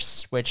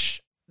purse,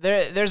 which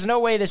there's no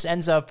way this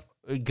ends up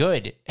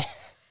good.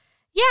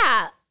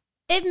 Yeah.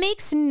 It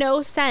makes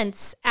no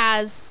sense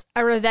as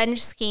a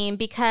revenge scheme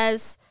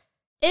because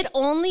it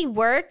only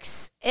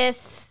works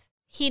if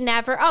he's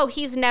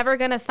never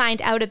going to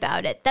find out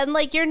about it. Then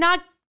like you're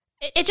not,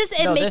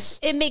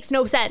 it makes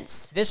no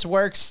sense. This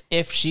works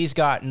if she's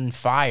gotten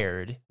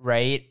fired,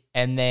 right?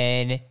 And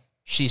then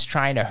she's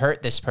trying to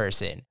hurt this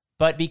person.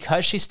 But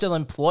because she's still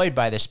employed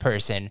by this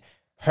person,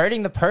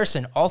 hurting the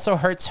person also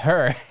hurts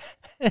her.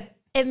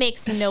 It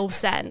makes no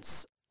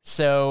sense.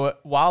 So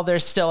while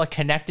there's still a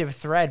connective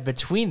thread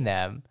between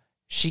them,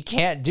 she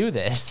can't do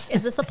this.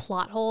 Is this a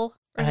plot hole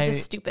or is it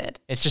just stupid?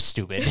 It's just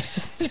stupid.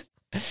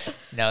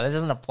 No, this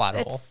isn't a plot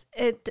hole.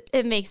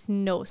 It makes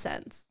no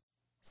sense.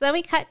 So then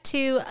we cut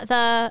to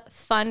the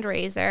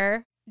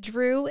fundraiser.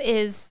 Drew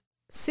is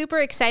super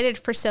excited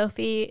for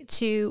Sophie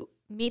to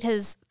meet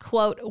his,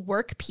 quote,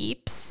 work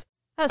peeps.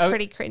 That was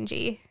pretty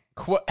cringy.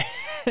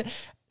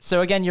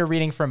 So again, you're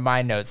reading from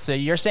my notes. So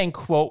you're saying,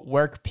 quote,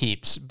 work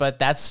peeps, but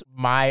that's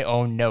my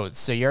own notes.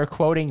 So you're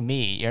quoting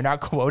me. You're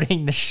not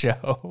quoting the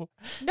show.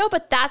 No,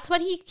 but that's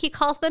what he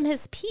calls them,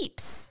 his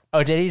peeps.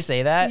 Oh, did he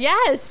say that?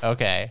 Yes.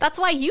 Okay. That's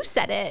why you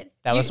said it.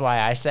 That was why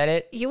I said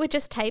it? You would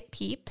just type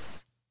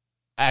peeps.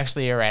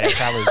 Actually, you're right. I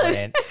probably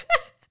wouldn't.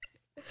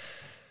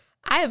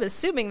 I am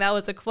assuming that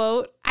was a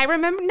quote. I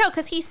remember, no,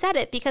 because he said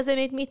it because it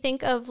made me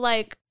think of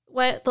like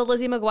what the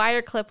Lizzie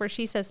McGuire clip where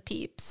she says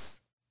peeps.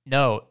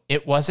 No,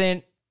 it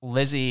wasn't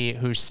Lizzie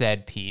who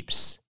said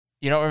peeps.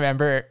 You don't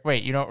remember?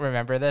 Wait, you don't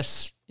remember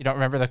this? You don't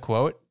remember the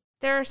quote?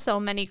 There are so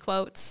many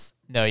quotes.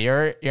 No,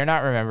 you're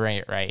not remembering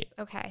it right.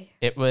 Okay.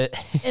 It was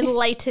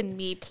Enlighten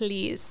me,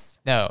 please.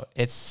 No,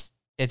 this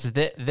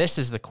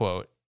is the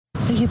quote.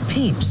 Hey, you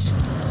peeps,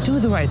 do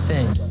the right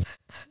thing.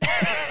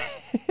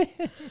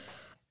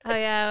 Oh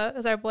yeah, it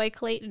was our boy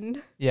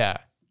Clayton. Yeah.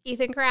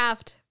 Ethan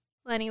Kraft.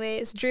 Well,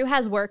 anyways, Drew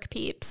has work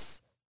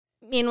peeps.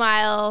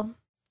 Meanwhile,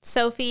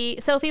 Sophie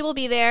will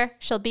be there.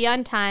 She'll be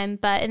on time,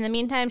 but in the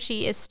meantime,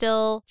 she is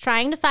still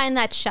trying to find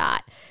that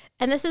shot.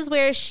 And this is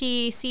where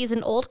she sees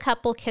an old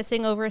couple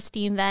kissing over a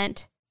steam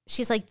vent.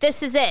 She's like,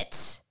 this is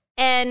it.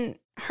 And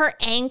her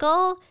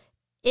angle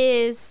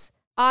is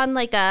on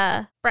like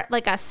a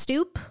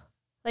stoop,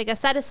 like a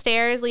set of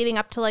stairs leading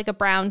up to like a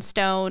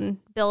brownstone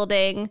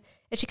building.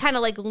 And she kind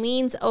of like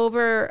leans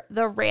over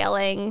the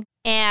railing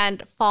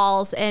and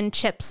falls and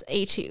chips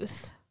a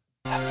tooth.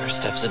 That first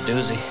step's a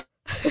doozy.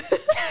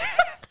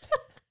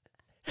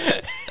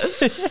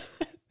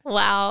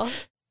 Wow.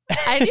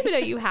 I didn't even know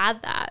you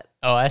had that.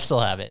 Oh, I still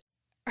have it.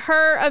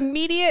 Her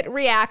immediate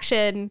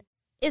reaction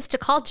is to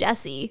call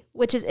Jesse,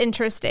 which is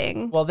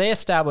interesting. Well, they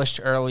established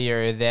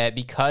earlier that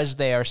because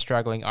they are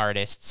struggling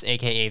artists,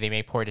 aka they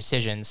make poor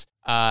decisions,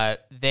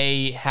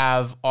 they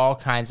have all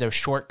kinds of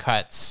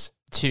shortcuts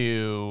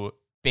to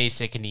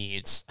basic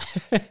needs.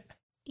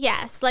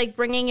 Yes, like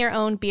bringing your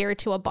own beer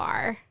to a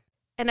bar.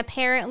 And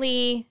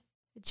apparently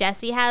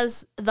Jesse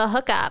has the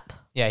hookup.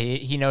 Yeah,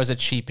 he knows a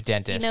cheap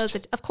dentist. He knows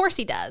it. Of course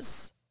he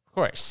does. Of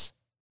course.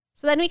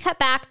 So then we cut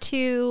back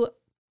to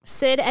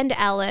Sid and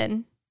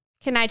Ellen.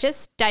 Can I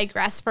just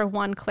digress for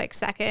one quick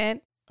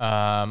second?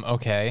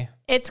 Okay.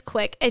 It's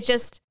quick.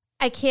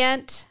 I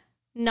can't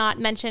not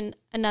mention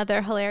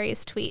another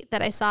hilarious tweet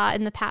that I saw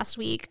in the past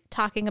week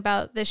talking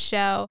about this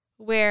show,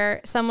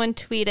 where someone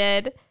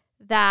tweeted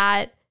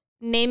that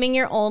naming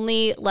your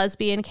only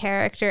lesbian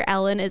character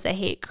Ellen is a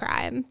hate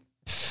crime.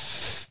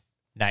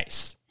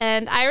 Nice.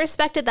 And I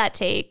respected that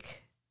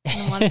take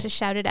and wanted to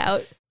shout it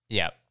out.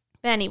 Yep.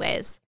 But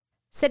anyways,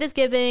 Sid is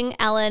giving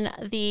Ellen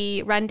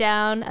the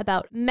rundown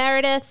about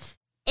Meredith.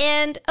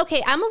 And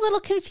okay, I'm a little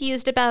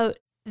confused about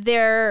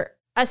their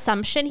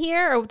assumption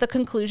here, or the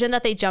conclusion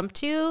that they jumped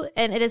to,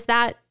 and it is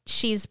that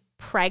she's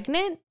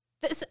pregnant.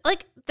 This,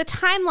 like, the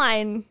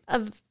timeline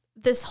of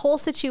this whole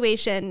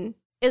situation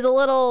is a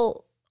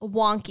little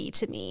wonky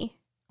to me.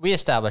 We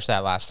established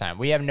that last time.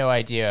 We have no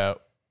idea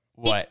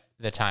what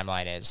the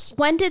timeline is.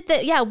 When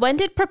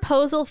did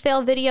proposal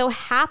fail video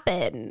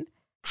happen?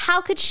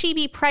 How could she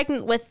be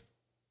pregnant with,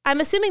 I'm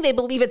assuming they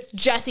believe it's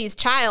Jesse's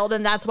child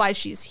and that's why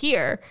she's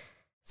here.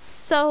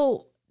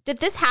 So did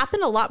this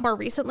happen a lot more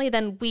recently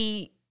than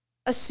we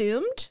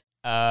assumed?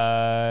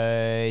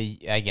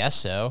 I guess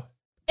so.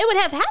 It would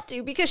have had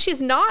to, because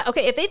she's not,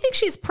 okay, if they think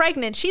she's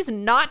pregnant, she's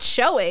not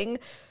showing.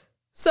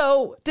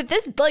 So did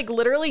this like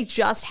literally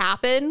just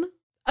happen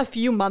a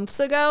few months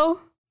ago?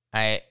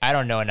 I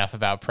don't know enough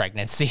about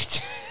pregnancy.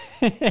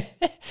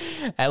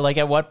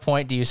 At what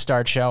point do you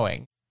start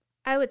showing?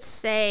 I would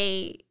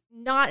say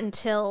not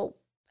until,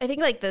 I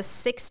think, like the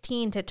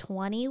 16 to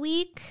 20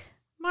 week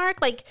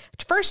mark. Like,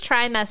 first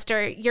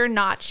trimester, you're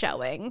not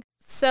showing.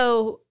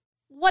 So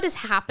what is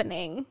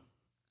happening?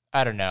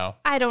 I don't know.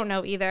 I don't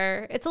know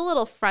either. It's a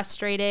little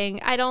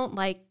frustrating. I don't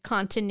like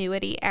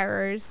continuity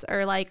errors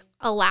or like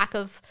a lack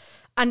of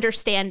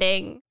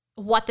understanding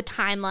what the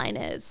timeline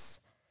is,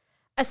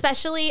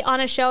 especially on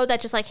a show that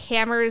just like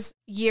hammers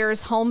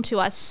years home to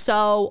us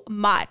so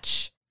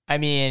much. I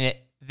mean,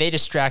 they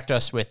distract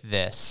us with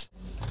this.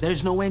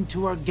 There's no end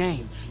to our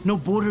game. No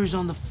borders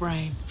on the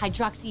frame.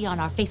 Hydroxy on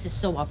our faces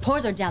so our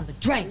pores are down the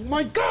drain.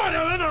 My God,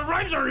 Elena,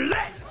 rhymes are lit!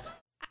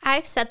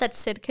 I've said that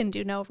Sid can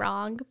do no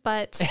wrong,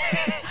 but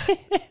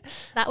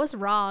that was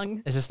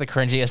wrong. Is this the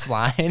cringiest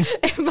line?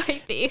 It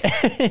might be.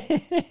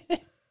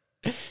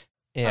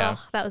 Yeah.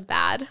 Oh, that was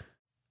bad.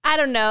 I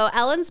don't know.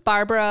 Ellen's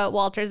Barbara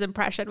Walters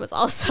impression was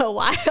also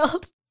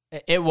wild.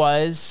 It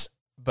was,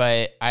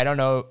 but I don't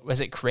know. Was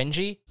it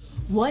cringy?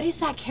 What is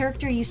that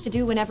character used to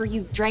do whenever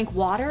you drank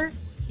water?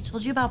 He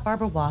told you about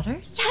Barbara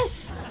Waters?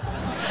 Yes!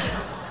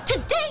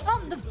 Today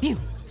on The View,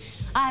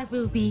 I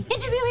will be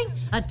interviewing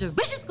a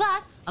delicious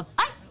glass of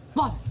iced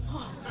water.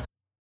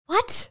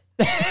 What?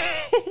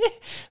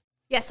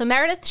 Yeah, so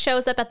Meredith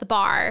shows up at the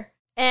bar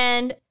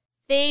and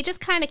they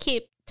just kind of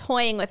keep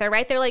toying with her,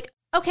 right? They're like,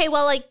 okay,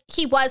 well, like,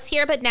 he was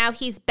here, but now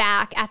he's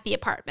back at the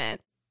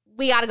apartment.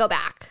 We got to go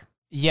back.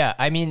 Yeah,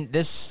 I mean,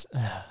 this,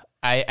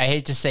 I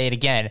hate to say it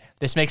again,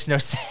 this makes no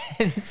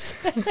sense.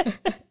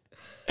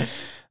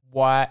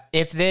 Why,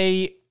 if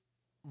they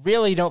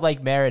really don't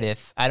like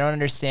Meredith, I don't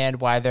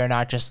understand why they're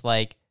not just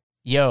like,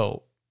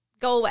 yo,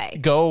 go away.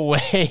 Go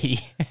away.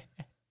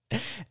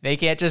 They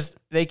can't just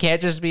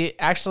be,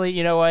 actually,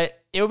 you know what?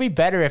 It would be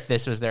better if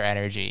this was their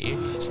energy.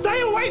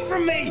 Stay away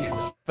from me!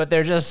 But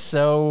they're just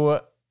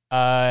so,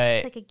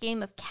 It's like a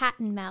game of cat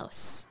and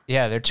mouse.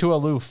 Yeah, they're too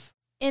aloof.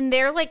 In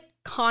their like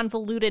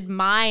convoluted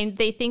mind,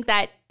 they think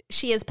that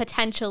she is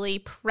potentially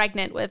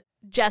pregnant with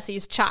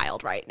Jesse's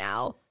child right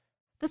now.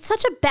 That's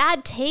such a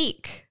bad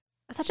take.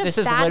 That's such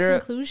a bad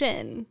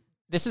conclusion.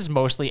 This is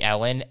mostly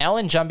Ellen.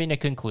 Ellen jumping to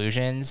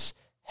conclusions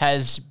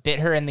has bit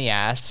her in the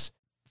ass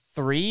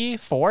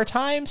 3-4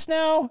 times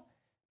now.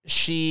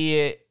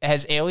 She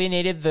has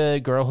alienated the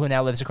girl who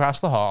now lives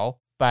across the hall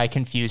by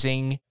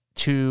confusing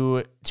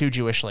two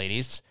Jewish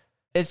ladies.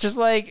 It's just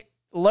like,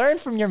 learn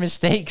from your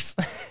mistakes.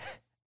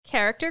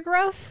 Character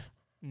growth?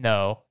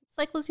 No. It's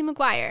like Lizzie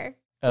McGuire.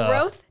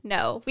 Growth?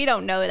 No, we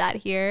don't know that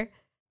here.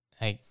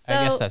 I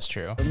guess that's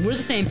true. We're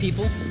the same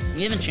people.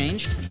 We haven't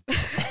changed.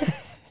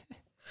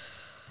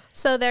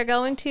 So they're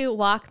going to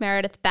walk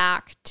Meredith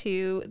back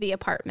to the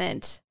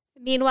apartment.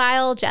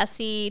 Meanwhile,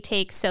 Jesse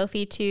takes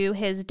Sophie to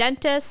his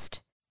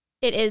dentist.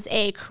 It is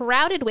a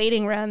crowded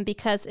waiting room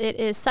because it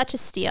is such a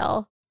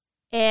steal.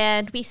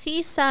 And we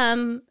see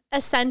some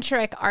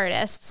eccentric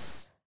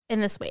artists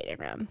in this waiting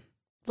room,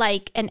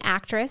 like an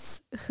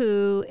actress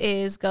who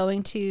is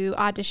going to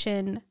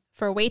audition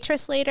for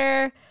waitress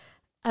later,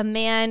 a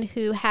man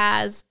who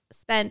has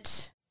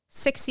spent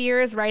 6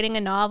 years writing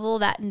a novel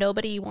that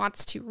nobody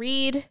wants to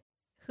read,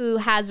 who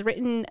has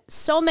written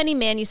so many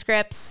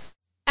manuscripts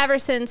ever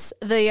since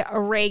the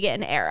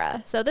Reagan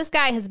era. So this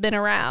guy has been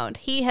around.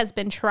 He has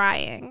been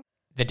trying.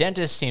 The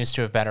dentist seems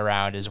to have been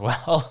around as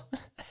well.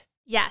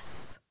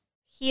 Yes.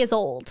 He is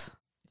old.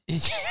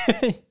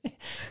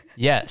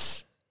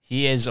 Yes,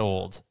 he is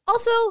old.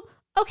 Also,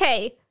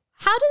 okay,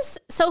 how does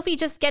Sophie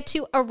just get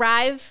to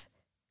arrive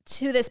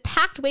to this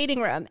packed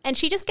waiting room and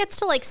she just gets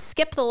to like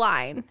skip the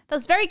line?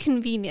 That's very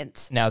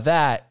convenient. Now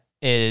that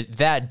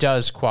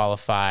does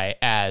qualify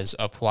as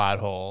a plot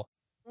hole.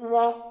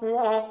 Yeah,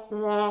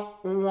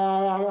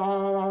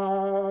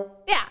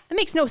 it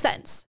makes no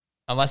sense.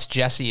 Unless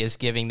Jesse is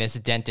giving this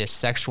dentist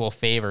sexual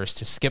favors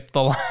to skip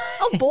the line.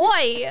 Oh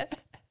boy.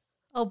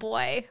 Oh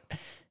boy.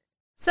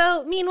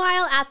 So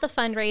meanwhile, at the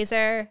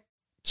fundraiser,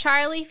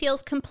 Charlie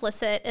feels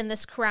complicit in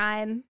this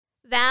crime.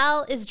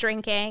 Val is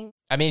drinking.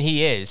 I mean,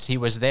 he is. He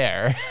was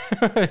there.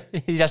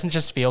 He doesn't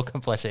just feel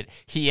complicit.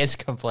 He is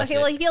complicit. Okay,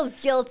 well, he feels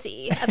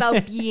guilty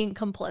about being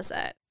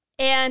complicit.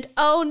 And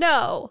oh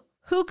no,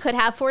 who could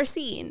have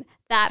foreseen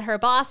that her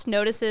boss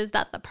notices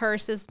that the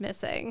purse is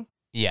missing?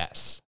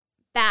 Yes.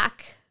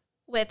 Back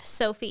with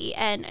Sophie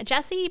and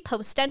Jesse,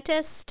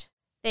 post-dentist.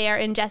 They are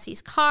in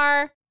Jesse's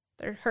car.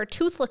 Her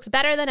tooth looks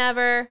better than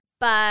ever,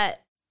 but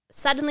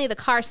suddenly the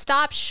car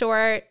stops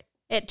short.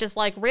 It just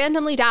like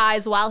randomly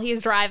dies while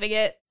he's driving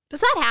it. Does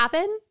that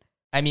happen?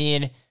 I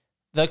mean,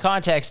 the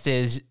context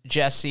is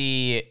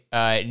Jesse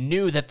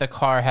knew that the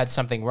car had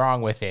something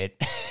wrong with it.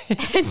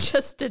 And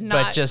just did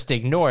not. But just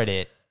ignored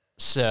it.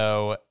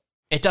 So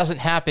it doesn't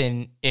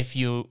happen if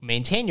you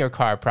maintain your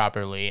car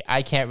properly.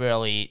 I can't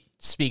really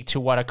speak to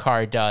what a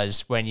car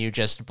does when you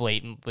just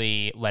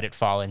blatantly let it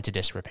fall into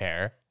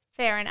disrepair.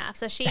 Fair enough.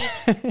 So she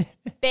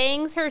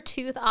bangs her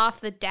tooth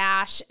off the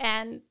dash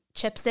and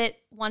chips it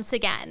once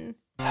again.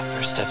 That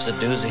first step's a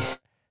doozy.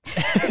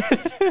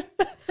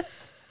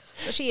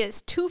 So she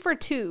is 2 for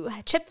 2.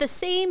 Chipped the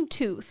same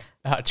tooth.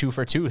 2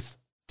 for tooth.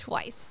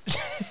 Twice.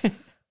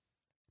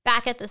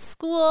 Back at the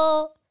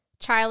school,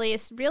 Charlie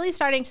is really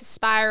starting to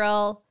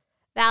spiral.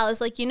 Val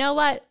is like, you know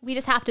what? We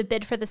just have to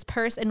bid for this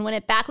purse and win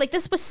it back. Like,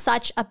 this was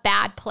such a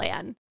bad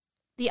plan.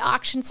 The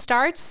auction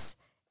starts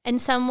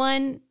and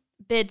someone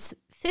bids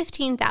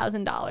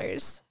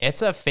 $15,000.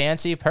 It's a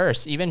fancy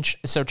purse.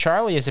 So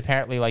Charlie is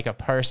apparently like a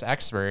purse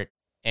expert,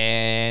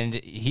 and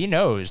he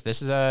knows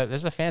this is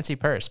a fancy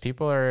purse.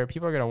 People are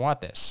going to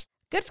want this.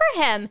 Good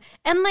for him.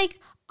 And like,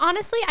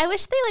 honestly, I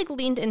wish they like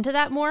leaned into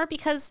that more,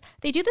 because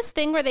they do this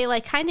thing where they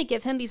like kind of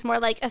give him these more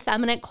like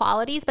effeminate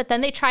qualities, but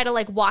then they try to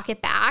like walk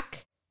it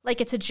back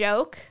like it's a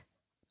joke.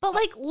 But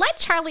like, let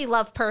Charlie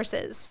love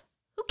purses.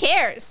 Who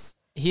cares?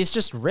 He's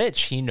just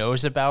rich. He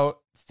knows about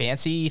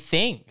fancy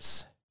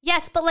things.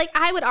 Yes, but like,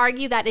 I would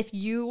argue that if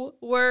you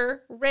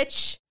were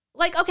rich,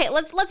 like, okay,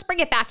 let's bring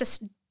it back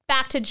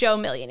to Joe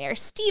Millionaire.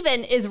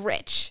 Steven is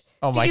rich.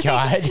 Oh my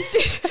God.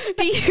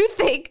 Do you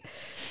think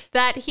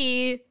that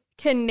he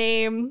can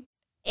name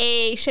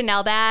a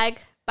Chanel bag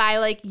by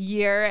like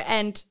year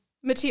and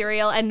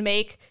material and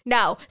make?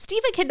 No,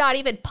 Steven cannot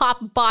even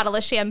pop a bottle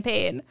of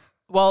champagne.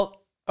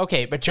 Well,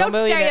 okay, but Joe Don't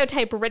Millionaire...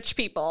 stereotype rich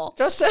people.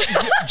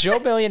 Joe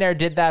Millionaire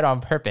did that on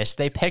purpose.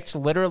 They picked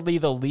literally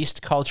the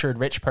least cultured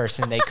rich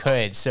person they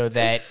could, so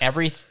that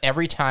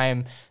every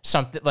time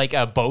something like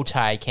a bow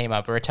tie came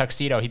up or a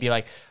tuxedo, he'd be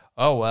like,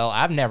 oh, well,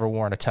 I've never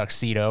worn a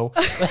tuxedo.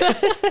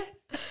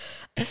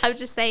 I'm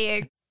just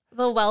saying,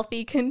 the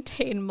wealthy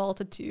contain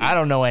multitudes. I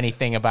don't know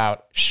anything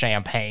about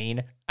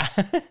champagne.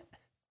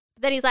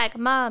 Then he's like,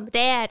 Mom,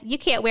 Dad, you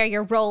can't wear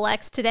your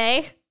Rolex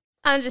today.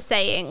 I'm just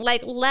saying,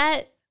 like,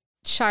 let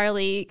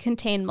Charlie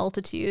contain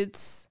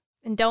multitudes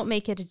and don't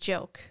make it a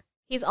joke.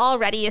 He's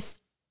already a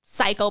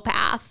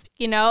psychopath,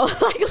 you know?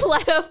 Like,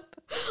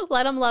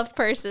 let him love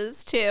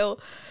purses too.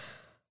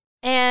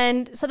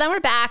 And so then we're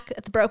back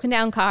at the broken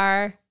down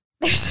car.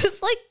 There's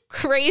this like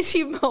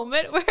crazy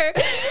moment where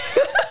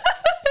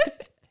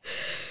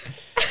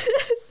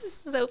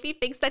Sophie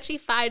thinks that she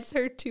finds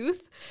her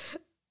tooth,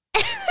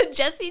 and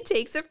Jesse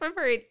takes it from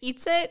her and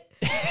eats it.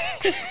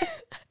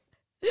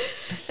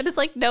 And it's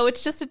like, no,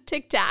 it's just a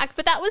Tic Tac.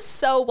 But that was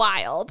so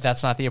wild.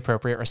 That's not the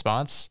appropriate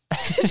response.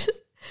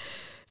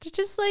 to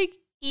just like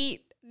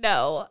eat.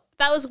 No,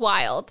 that was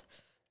wild.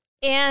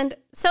 And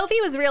Sophie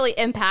was really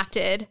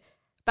impacted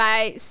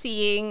by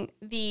seeing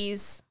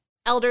these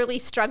elderly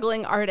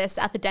struggling artists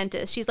at the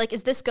dentist. She's like,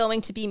 is this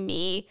going to be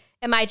me?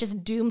 Am I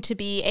just doomed to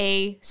be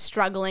a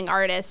struggling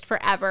artist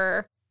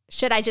forever?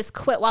 Should I just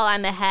quit while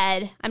I'm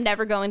ahead? I'm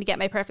never going to get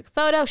my perfect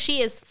photo.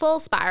 She is full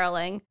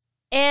spiraling.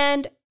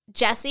 And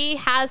Jesse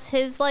has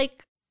his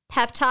like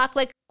pep talk,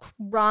 like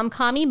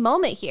rom-com-y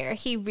moment here.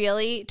 He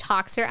really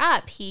talks her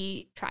up.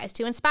 He tries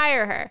to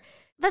inspire her.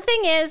 The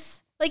thing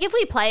is, like, if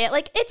we play it,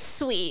 like, it's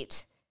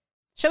sweet.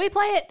 Should we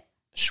play it?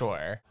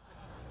 Sure.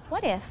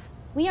 What if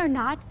we are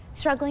not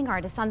struggling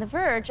artists on the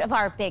verge of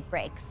our big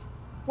breaks?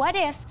 What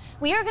if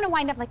we are going to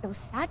wind up like those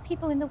sad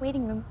people in the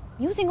waiting room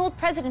using old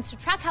presidents to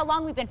track how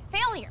long we've been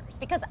failures?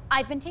 Because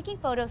I've been taking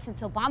photos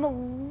since Obama.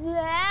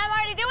 I'm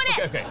already doing it.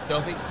 Okay,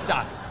 Sophie,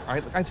 stop. All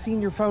right, look, I've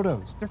seen your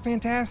photos. They're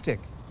fantastic.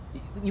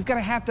 You've got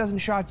a half dozen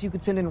shots you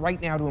could send in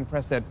right now to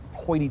impress that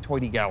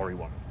hoity-toity gallery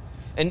woman.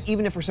 And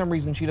even if for some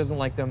reason she doesn't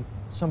like them,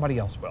 somebody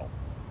else will.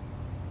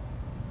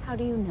 How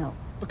do you know?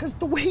 Because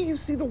the way you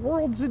see the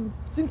world's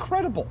it's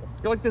incredible.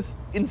 You're like this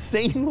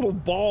insane little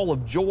ball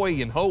of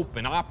joy and hope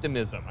and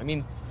optimism. I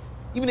mean,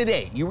 even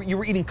today, you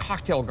were eating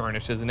cocktail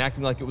garnishes and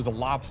acting like it was a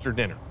lobster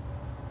dinner.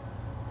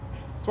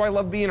 That's why I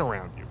love being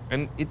around you.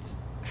 And it's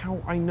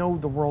how I know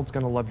the world's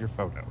gonna love your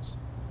photos.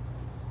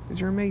 Because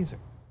you're amazing.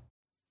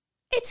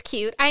 It's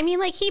cute. I mean,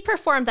 like, he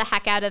performed the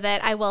heck out of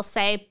it, I will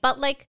say. But,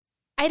 like,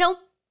 I don't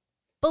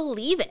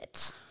believe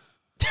it.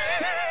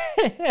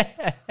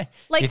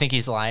 Like, you think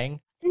he's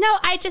lying? No,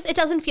 it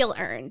doesn't feel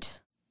earned.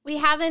 We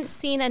haven't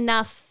seen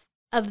enough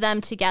of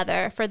them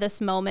together for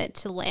this moment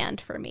to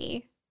land for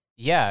me.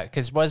 Yeah,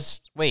 because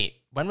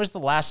when was the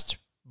last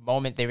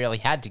moment they really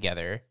had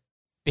together?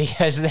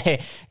 Because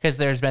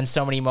there's been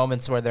so many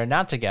moments where they're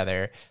not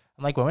together.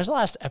 I'm like, when was the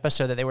last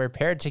episode that they were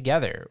paired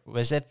together?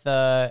 Was it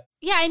the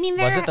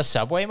was it the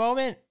subway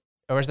moment?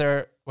 Or was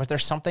there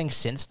something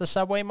since the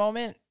subway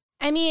moment?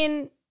 I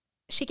mean,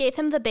 she gave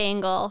him the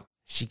bangle.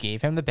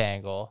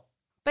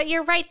 But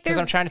you're right. Because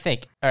I'm trying to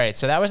think. All right,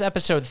 so that was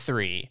episode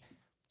 3.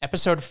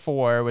 Episode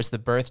 4 was the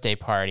birthday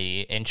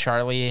party, and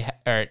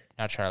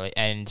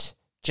and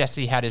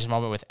Jesse had his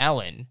moment with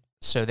Ellen.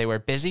 So they were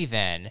busy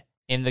then.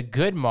 In The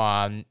Good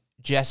Mom,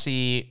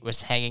 Jesse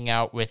was hanging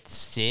out with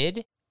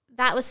Sid.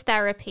 That was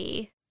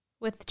therapy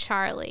with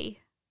Charlie.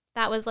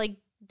 That was like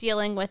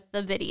dealing with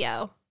the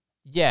video.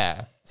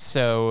 Yeah.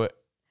 So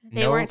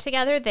they weren't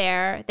together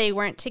there. They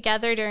weren't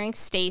together during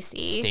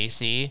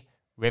Stacy.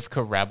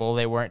 Rivka Rebel,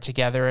 they weren't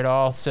together at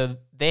all. So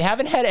they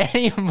haven't had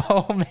any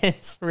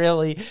moments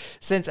really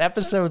since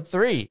episode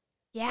 3.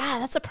 Yeah,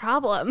 that's a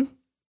problem.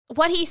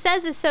 What he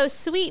says is so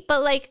sweet,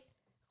 but like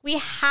we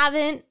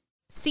haven't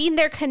seen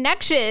their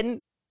connection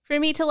for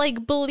me to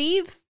like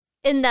believe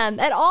in them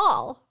at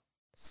all.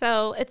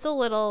 So it's a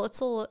little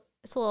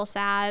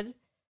sad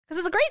because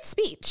it's a great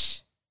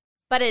speech,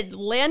 but it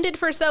landed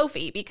for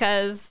Sophie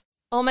because,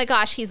 oh my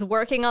gosh, he's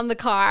working on the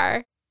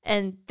car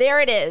and there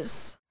it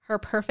is, her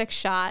perfect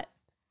shot.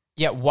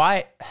 Yeah,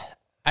 why?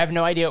 I have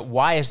no idea.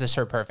 Why is this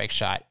her perfect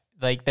shot?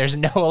 Like, there's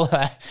no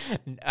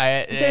elaboration.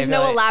 There's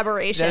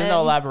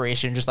no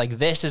elaboration. Just like,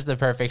 this is the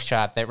perfect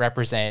shot that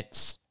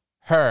represents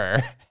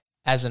her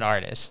as an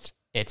artist.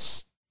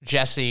 It's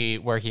Jesse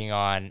working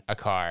on a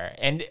car.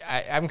 And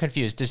I'm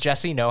confused. Does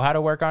Jesse know how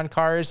to work on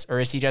cars, or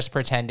is he just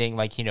pretending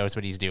like he knows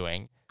what he's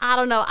doing? I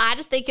don't know. I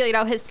just think,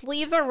 his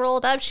sleeves are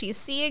rolled up. She's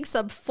seeing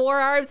some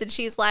forearms, and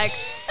she's like,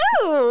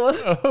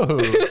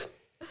 ooh.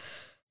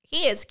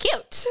 He is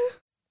cute.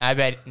 I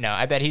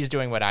bet he's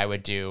doing what I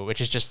would do,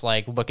 which is just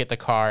like look at the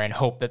car and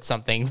hope that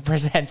something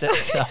presents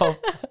itself.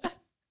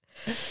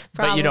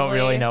 But you don't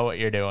really know what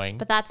you're doing.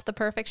 But that's the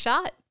perfect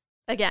shot.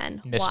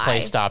 Again,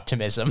 misplaced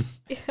optimism.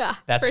 Yeah,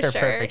 that's her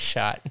perfect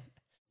shot.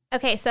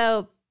 Okay,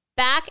 so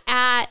back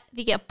at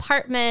the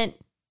apartment,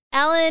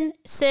 Ellen,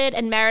 Sid,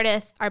 and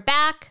Meredith are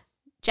back.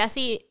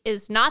 Jesse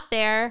is not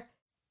there.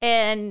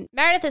 And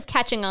Meredith is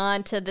catching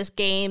on to this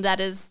game that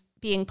is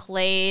being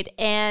played.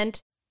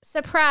 And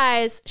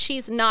surprise,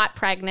 she's not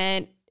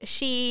pregnant.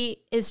 She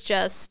is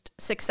just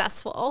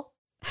successful.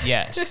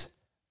 Yes.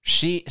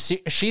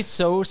 She's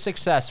so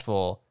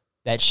successful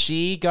that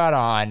she got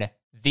on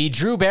the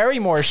Drew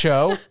Barrymore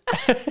show.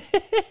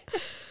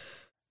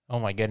 Oh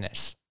my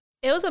goodness.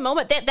 It was a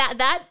moment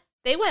that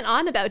they went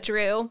on about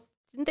Drew.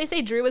 Didn't they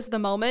say Drew was the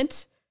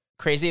moment?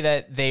 Crazy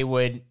that they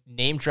would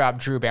name drop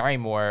Drew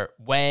Barrymore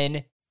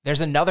when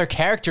there's another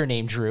character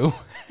named Drew.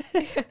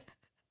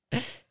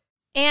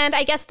 And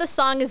I guess the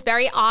song is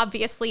very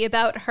obviously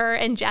about her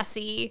and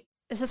Jesse.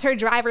 This is her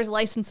driver's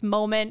license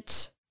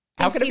moment.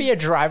 How could it be a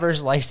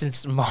driver's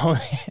license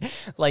moment?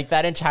 Like,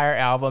 that entire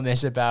album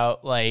is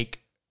about, like,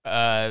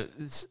 no,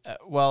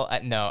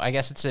 I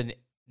guess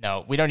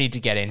no, we don't need to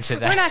get into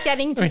that. We're not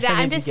getting to that.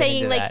 I'm just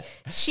saying, like,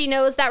 she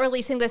knows that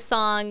releasing this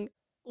song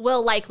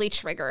will likely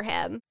trigger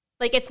him.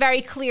 Like, it's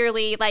very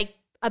clearly, like,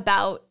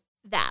 about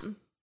them.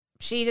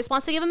 She just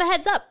wants to give him a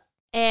heads up.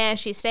 And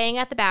she's staying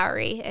at the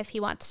Bowery if he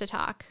wants to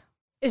talk.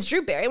 Is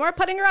Drew Barrymore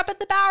putting her up at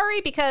the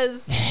Bowery?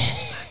 Because...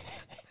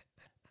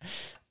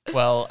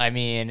 Well, I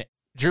mean,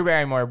 Drew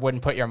Barrymore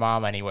wouldn't put your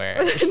mom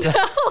anywhere. So.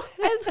 No,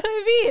 that's what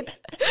I mean.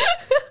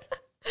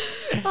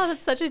 Oh,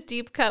 that's such a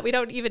deep cut. We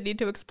don't even need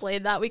to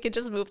explain that. We can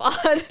just move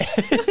on.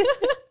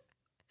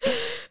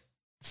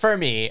 For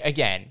me,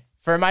 again,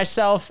 for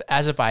myself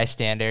as a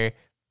bystander,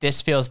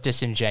 this feels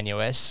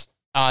disingenuous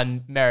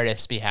on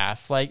Meredith's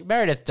behalf. Like,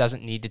 Meredith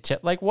doesn't need to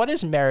what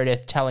is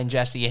Meredith telling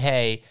Jesse,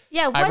 hey,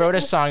 I wrote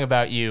a song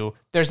about you.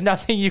 There's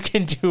nothing you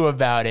can do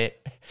about it.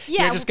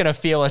 Yeah. You're just going to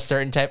feel a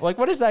certain type. Like,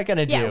 what is that going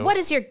to do? Yeah, what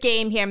is your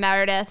game here,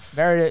 Meredith?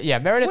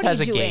 Meredith has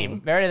a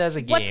game. Meredith has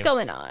a game. What's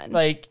going on?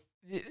 Like,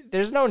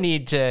 there's no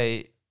need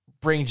to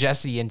bring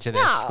Jesse into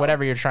this,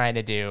 whatever you're trying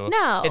to do.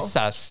 No. It's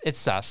sus. It's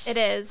sus. It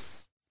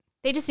is.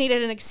 They just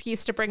needed an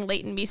excuse to bring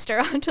Leighton Meester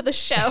onto the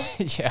show.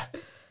 Yeah.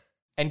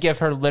 And give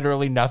her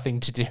literally nothing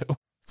to do.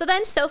 So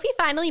then Sophie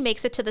finally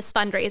makes it to this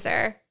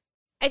fundraiser.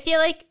 I feel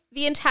like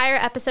the entire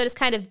episode is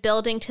kind of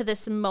building to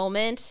this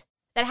moment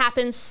that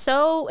happens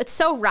it's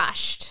so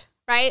rushed,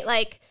 right?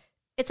 Like,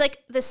 it's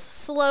like this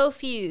slow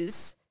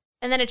fuse,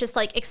 and then it just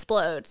like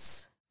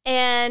explodes.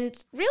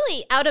 And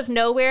really out of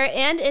nowhere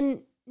and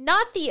in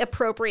not the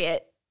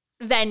appropriate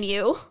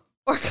venue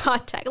or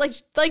context.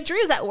 Like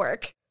Drew's at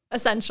work,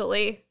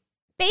 essentially.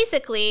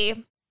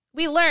 Basically,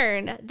 we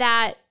learn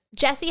that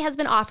Jesse has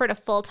been offered a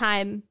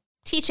full-time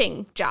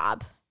teaching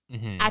job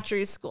at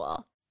Drew's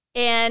school,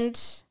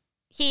 and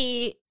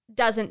he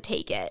doesn't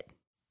take it.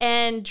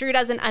 And Drew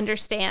doesn't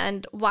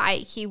understand why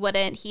he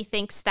wouldn't. He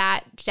thinks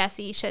that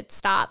Jesse should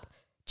stop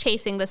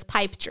chasing this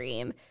pipe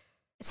dream.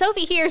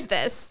 Sophie hears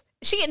this.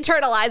 She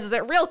internalizes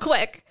it real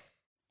quick.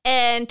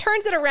 and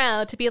turns it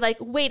around to be like,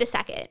 wait a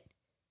second.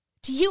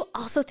 Do you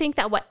also think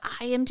that what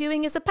I am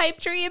doing is a pipe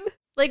dream?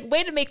 Like,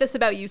 way to make this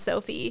about you,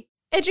 Sophie.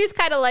 And Drew's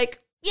kind of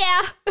like,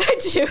 yeah, I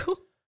do.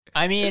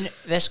 I mean,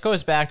 this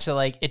goes back to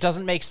like, it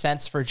doesn't make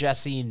sense for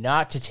Jesse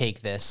not to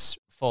take this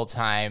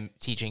full-time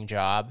teaching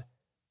job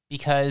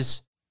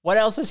because what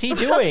else is he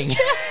doing?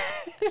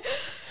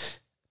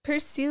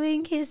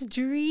 Pursuing his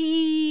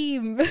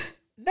dream.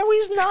 No,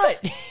 he's not.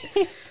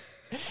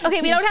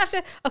 Okay, we don't have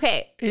to.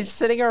 Okay. He's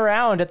sitting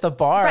around at the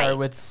bar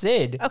with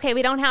Sid. Okay,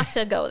 we don't have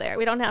to go there.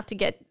 We don't have to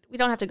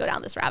go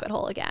down this rabbit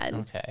hole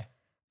again. Okay.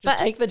 Just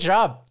take the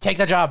job. Take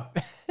the job.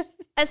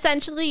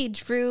 Essentially,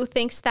 Drew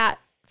thinks that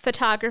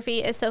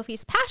photography is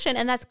Sophie's passion,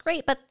 and that's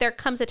great, but there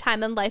comes a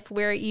time in life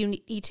where you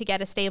need to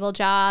get a stable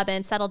job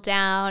and settle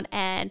down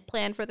and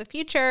plan for the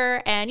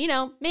future and, you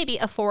know, maybe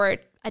afford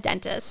a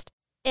dentist.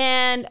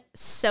 And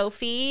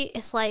Sophie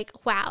is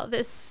like, wow,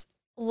 this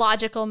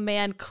logical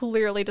man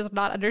clearly does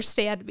not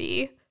understand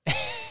me.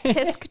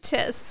 Tisk,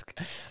 tisk.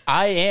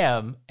 I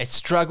am a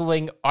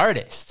struggling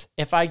artist.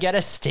 If I get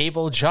a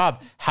stable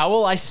job, how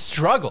will I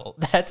struggle?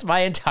 That's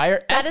my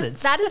entire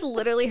essence. That is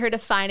literally her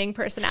defining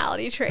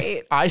personality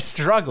trait. I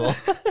struggle.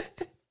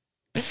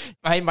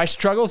 my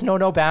struggles know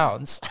no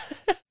bounds.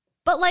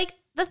 But like,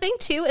 the thing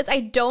too is I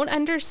don't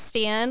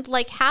understand,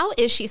 like, how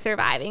is she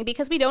surviving?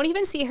 Because we don't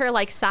even see her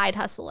like side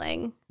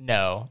hustling.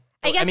 No.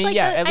 I guess,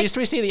 at least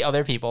we see the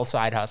other people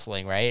side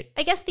hustling, right?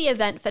 I guess the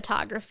event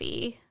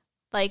photography,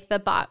 like the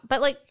bot,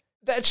 but like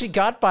that she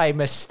got by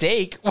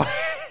mistake.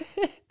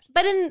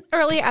 But in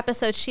earlier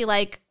episodes, she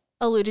like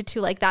alluded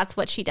to like that's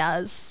what she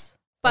does.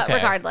 But okay,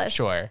 regardless,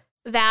 sure.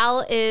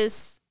 Val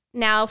is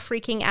now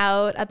freaking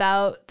out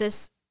about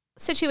this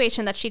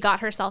situation that she got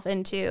herself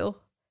into.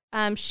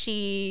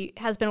 She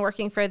has been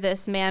working for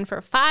this man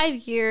for 5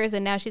 years,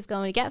 and now she's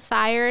going to get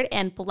fired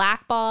and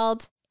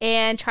blackballed.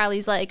 And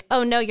Charlie's like,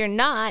 oh, no, you're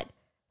not.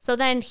 So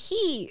then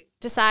he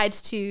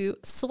decides to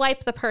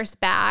swipe the purse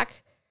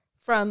back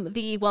from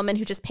the woman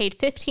who just paid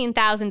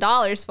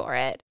 $15,000 for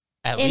it.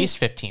 At least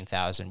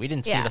 $15,000. We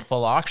didn't see the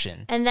full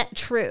auction. And that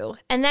true.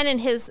 And then in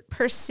his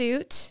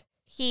pursuit,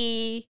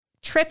 he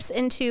trips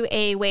into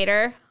a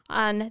waiter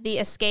on the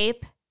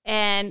escape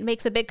and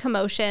makes a big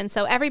commotion.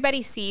 So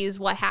everybody sees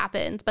what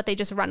happens, but they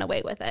just run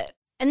away with it.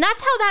 And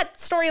that's how that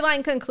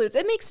storyline concludes.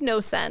 It makes no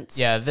sense.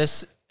 Yeah,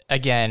 this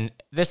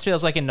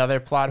feels like another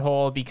plot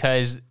hole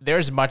because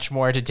there's much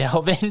more to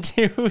delve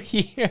into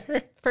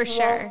here. For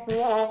sure.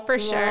 For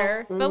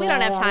sure. But we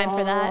don't have time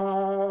for that.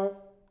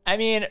 I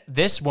mean,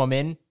 this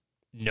woman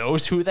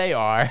knows who they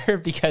are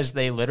because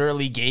they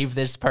literally gave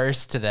this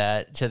purse to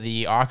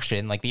the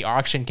auction. Like, the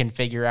auction can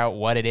figure out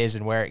what it is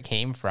and where it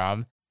came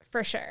from.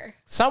 For sure.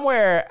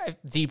 Somewhere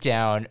deep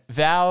down,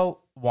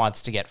 Val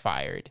wants to get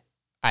fired,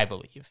 I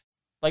believe.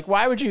 Like,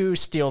 why would you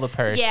steal the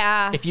purse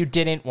if you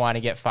didn't want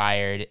to get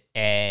fired?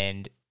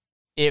 And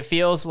it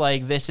feels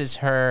like this is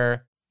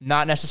her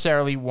not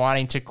necessarily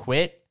wanting to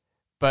quit,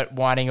 but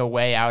wanting a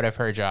way out of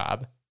her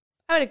job.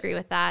 I would agree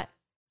with that.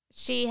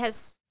 She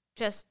has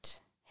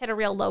just hit a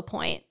real low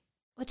point,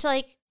 which,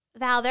 like,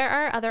 Val, there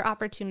are other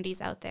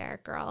opportunities out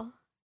there, girl.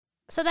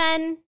 So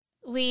then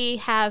we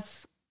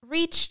have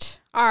reached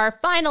our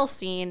final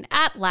scene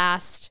at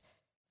last.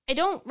 I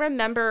don't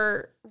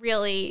remember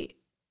really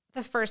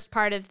the first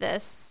part of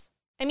this.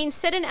 I mean,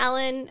 Sid and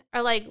Ellen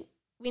are like,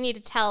 we need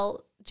to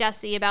tell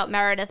Jesse about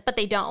Meredith, but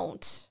they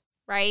don't,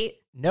 right?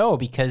 No,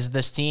 because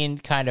the scene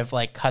kind of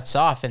like cuts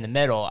off in the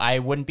middle. I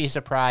wouldn't be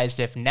surprised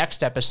if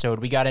next episode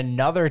we got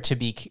another to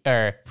be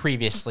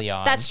previously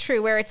on. That's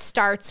true, where it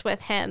starts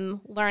with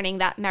him learning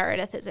that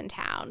Meredith is in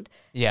town.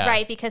 Yeah.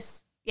 Right,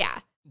 because, yeah.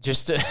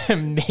 Just a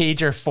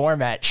major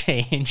format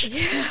change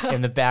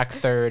in the back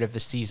third of the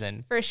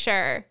season. For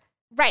sure.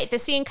 Right, the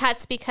scene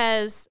cuts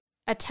because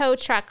a tow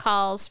truck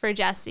calls for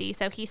Jesse,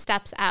 so he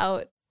steps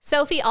out.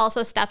 Sophie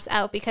also steps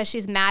out because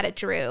she's mad at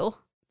Drew.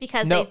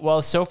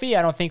 Well, Sophie,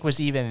 I don't think was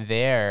even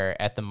there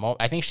at the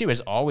moment. I think she was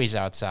always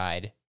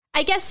outside.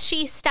 I guess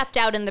she stepped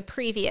out in the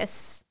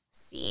previous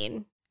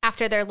scene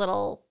after their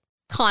little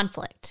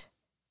conflict.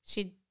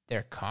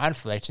 Their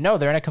conflict? No,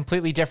 they're in a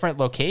completely different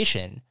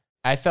location.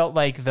 I felt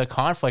like the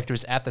conflict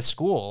was at the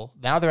school.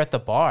 Now they're at the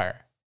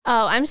bar.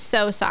 Oh, I'm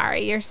so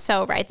sorry. You're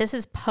so right. This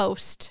is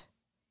post.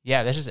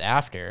 Yeah, this is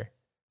after.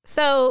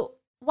 So,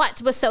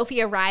 what? Was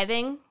Sophie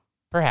arriving?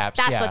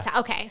 Perhaps,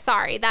 Okay,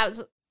 sorry.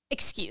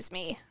 Excuse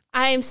me.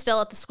 I'm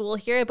still at the school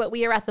here, but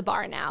we are at the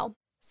bar now.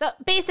 So,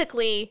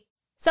 basically,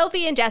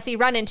 Sophie and Jesse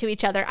run into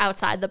each other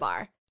outside the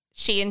bar.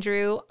 She and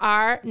Drew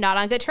are not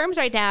on good terms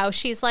right now.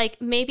 She's like,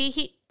 maybe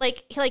he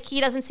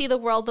doesn't see the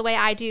world the way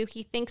I do.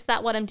 He thinks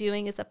that what I'm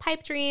doing is a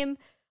pipe dream.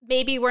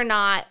 Maybe we're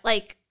not,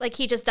 like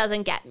he just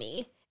doesn't get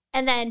me.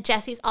 And then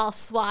Jesse's all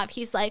suave.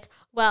 He's like,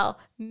 well,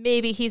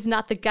 maybe he's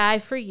not the guy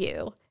for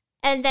you.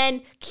 And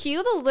then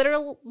cue the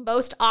literal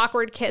most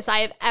awkward kiss I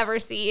have ever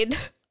seen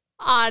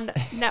on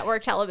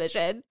network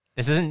television.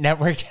 This isn't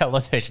network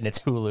television. It's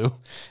Hulu.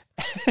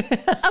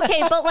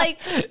 Okay, but like,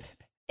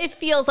 it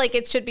feels like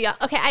it should be.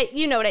 Okay,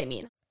 you know what I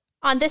mean.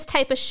 on this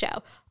type of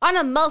show, on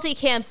a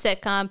multicam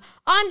sitcom,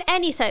 on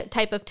any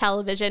type of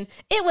television,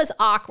 it was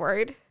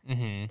awkward.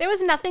 Mm-hmm. There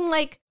was nothing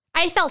like,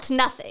 I felt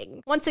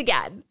nothing. Once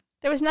again,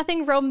 there was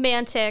nothing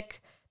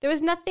romantic. There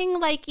was nothing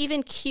like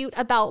even cute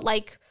about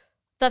like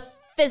the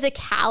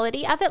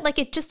physicality of it. Like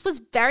it just was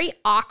very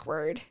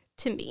awkward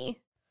to me.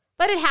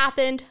 But it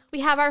happened.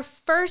 We have our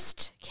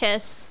first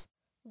kiss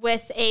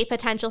with a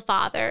potential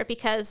father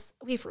because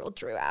we've ruled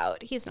Drew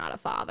out. He's not a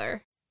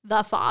father.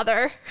 The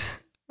father,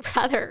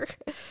 rather.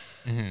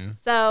 Mm-hmm.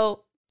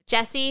 So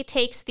Jesse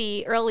takes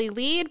the early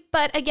lead,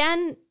 but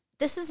again,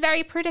 this is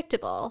very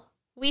predictable.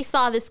 We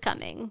saw this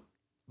coming.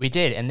 We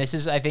did, and this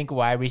is, I think,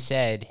 why we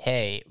said,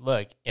 hey,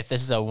 look, if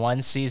this is a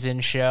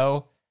one-season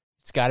show,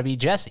 it's got to be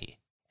Jesse.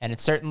 And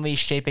it's certainly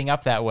shaping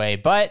up that way,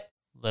 but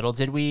little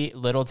did we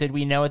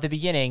know at the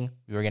beginning,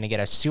 we were going to get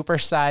a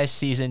supersized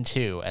season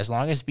 2, as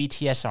long as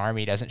BTS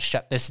Army doesn't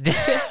shut this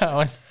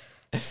down.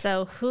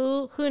 So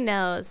who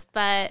knows,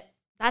 but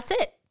that's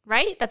it,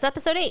 right? That's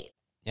episode 8.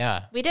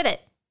 Yeah. We did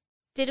it.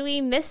 Did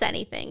we miss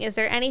anything? Is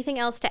there anything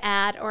else to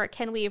add, or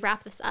can we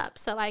wrap this up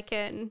so I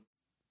can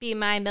be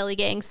my Millie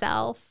Gang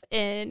self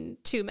in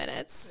 2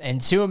 minutes? In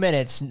 2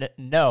 minutes,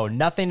 no,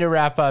 nothing to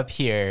wrap up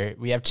here.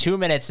 We have 2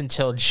 minutes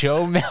until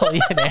Joe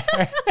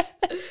Millionaire.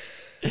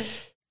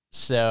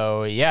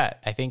 So, yeah,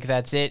 I think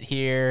that's it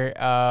here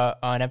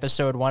on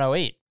episode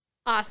 108.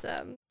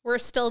 Awesome. We're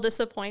still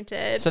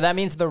disappointed. So that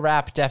means the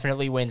rap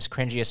definitely wins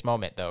cringiest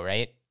moment, though,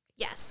 right?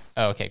 Yes.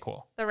 Oh, okay,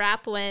 cool. The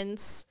rap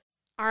wins.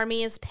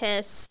 Army is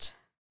pissed.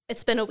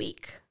 It's been a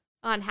week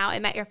on How I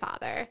Met Your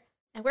Father.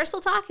 And we're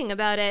still talking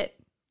about it.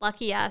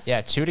 Lucky us.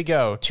 Yeah, 2 to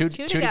go. Two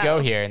to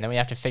go here, and then we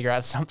have to figure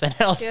out something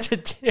else to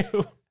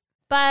do.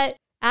 But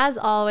as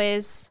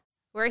always,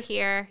 we're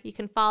here. You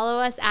can follow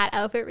us at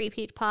Outfit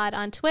Repeat Pod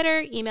on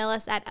Twitter. Email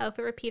us at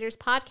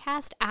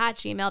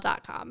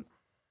outfitrepeaterspodcast@gmail.com.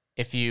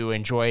 If you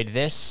enjoyed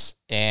this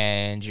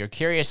and you're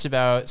curious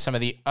about some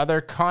of the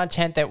other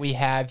content that we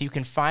have, you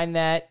can find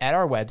that at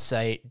our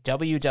website,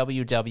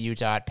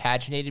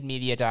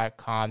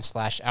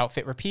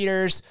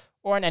 www.paginatedmedia.com/outfitrepeaters,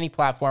 or on any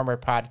platform where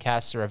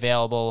podcasts are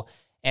available.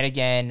 And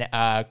again,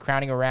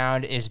 Crowning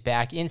Around is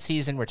back in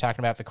season. We're talking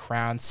about The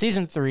Crown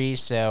Season 3.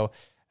 So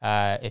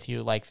if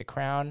you like The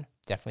Crown,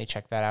 definitely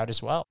check that out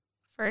as well.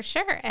 For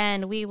sure.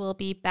 And we will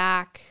be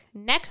back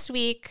next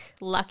week,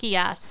 lucky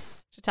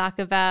us, to talk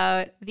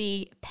about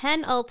the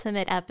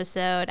penultimate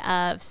episode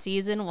of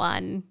Season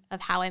 1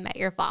 of How I Met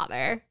Your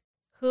Father.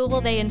 Who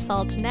will they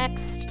insult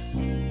next?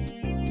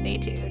 Stay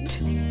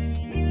tuned.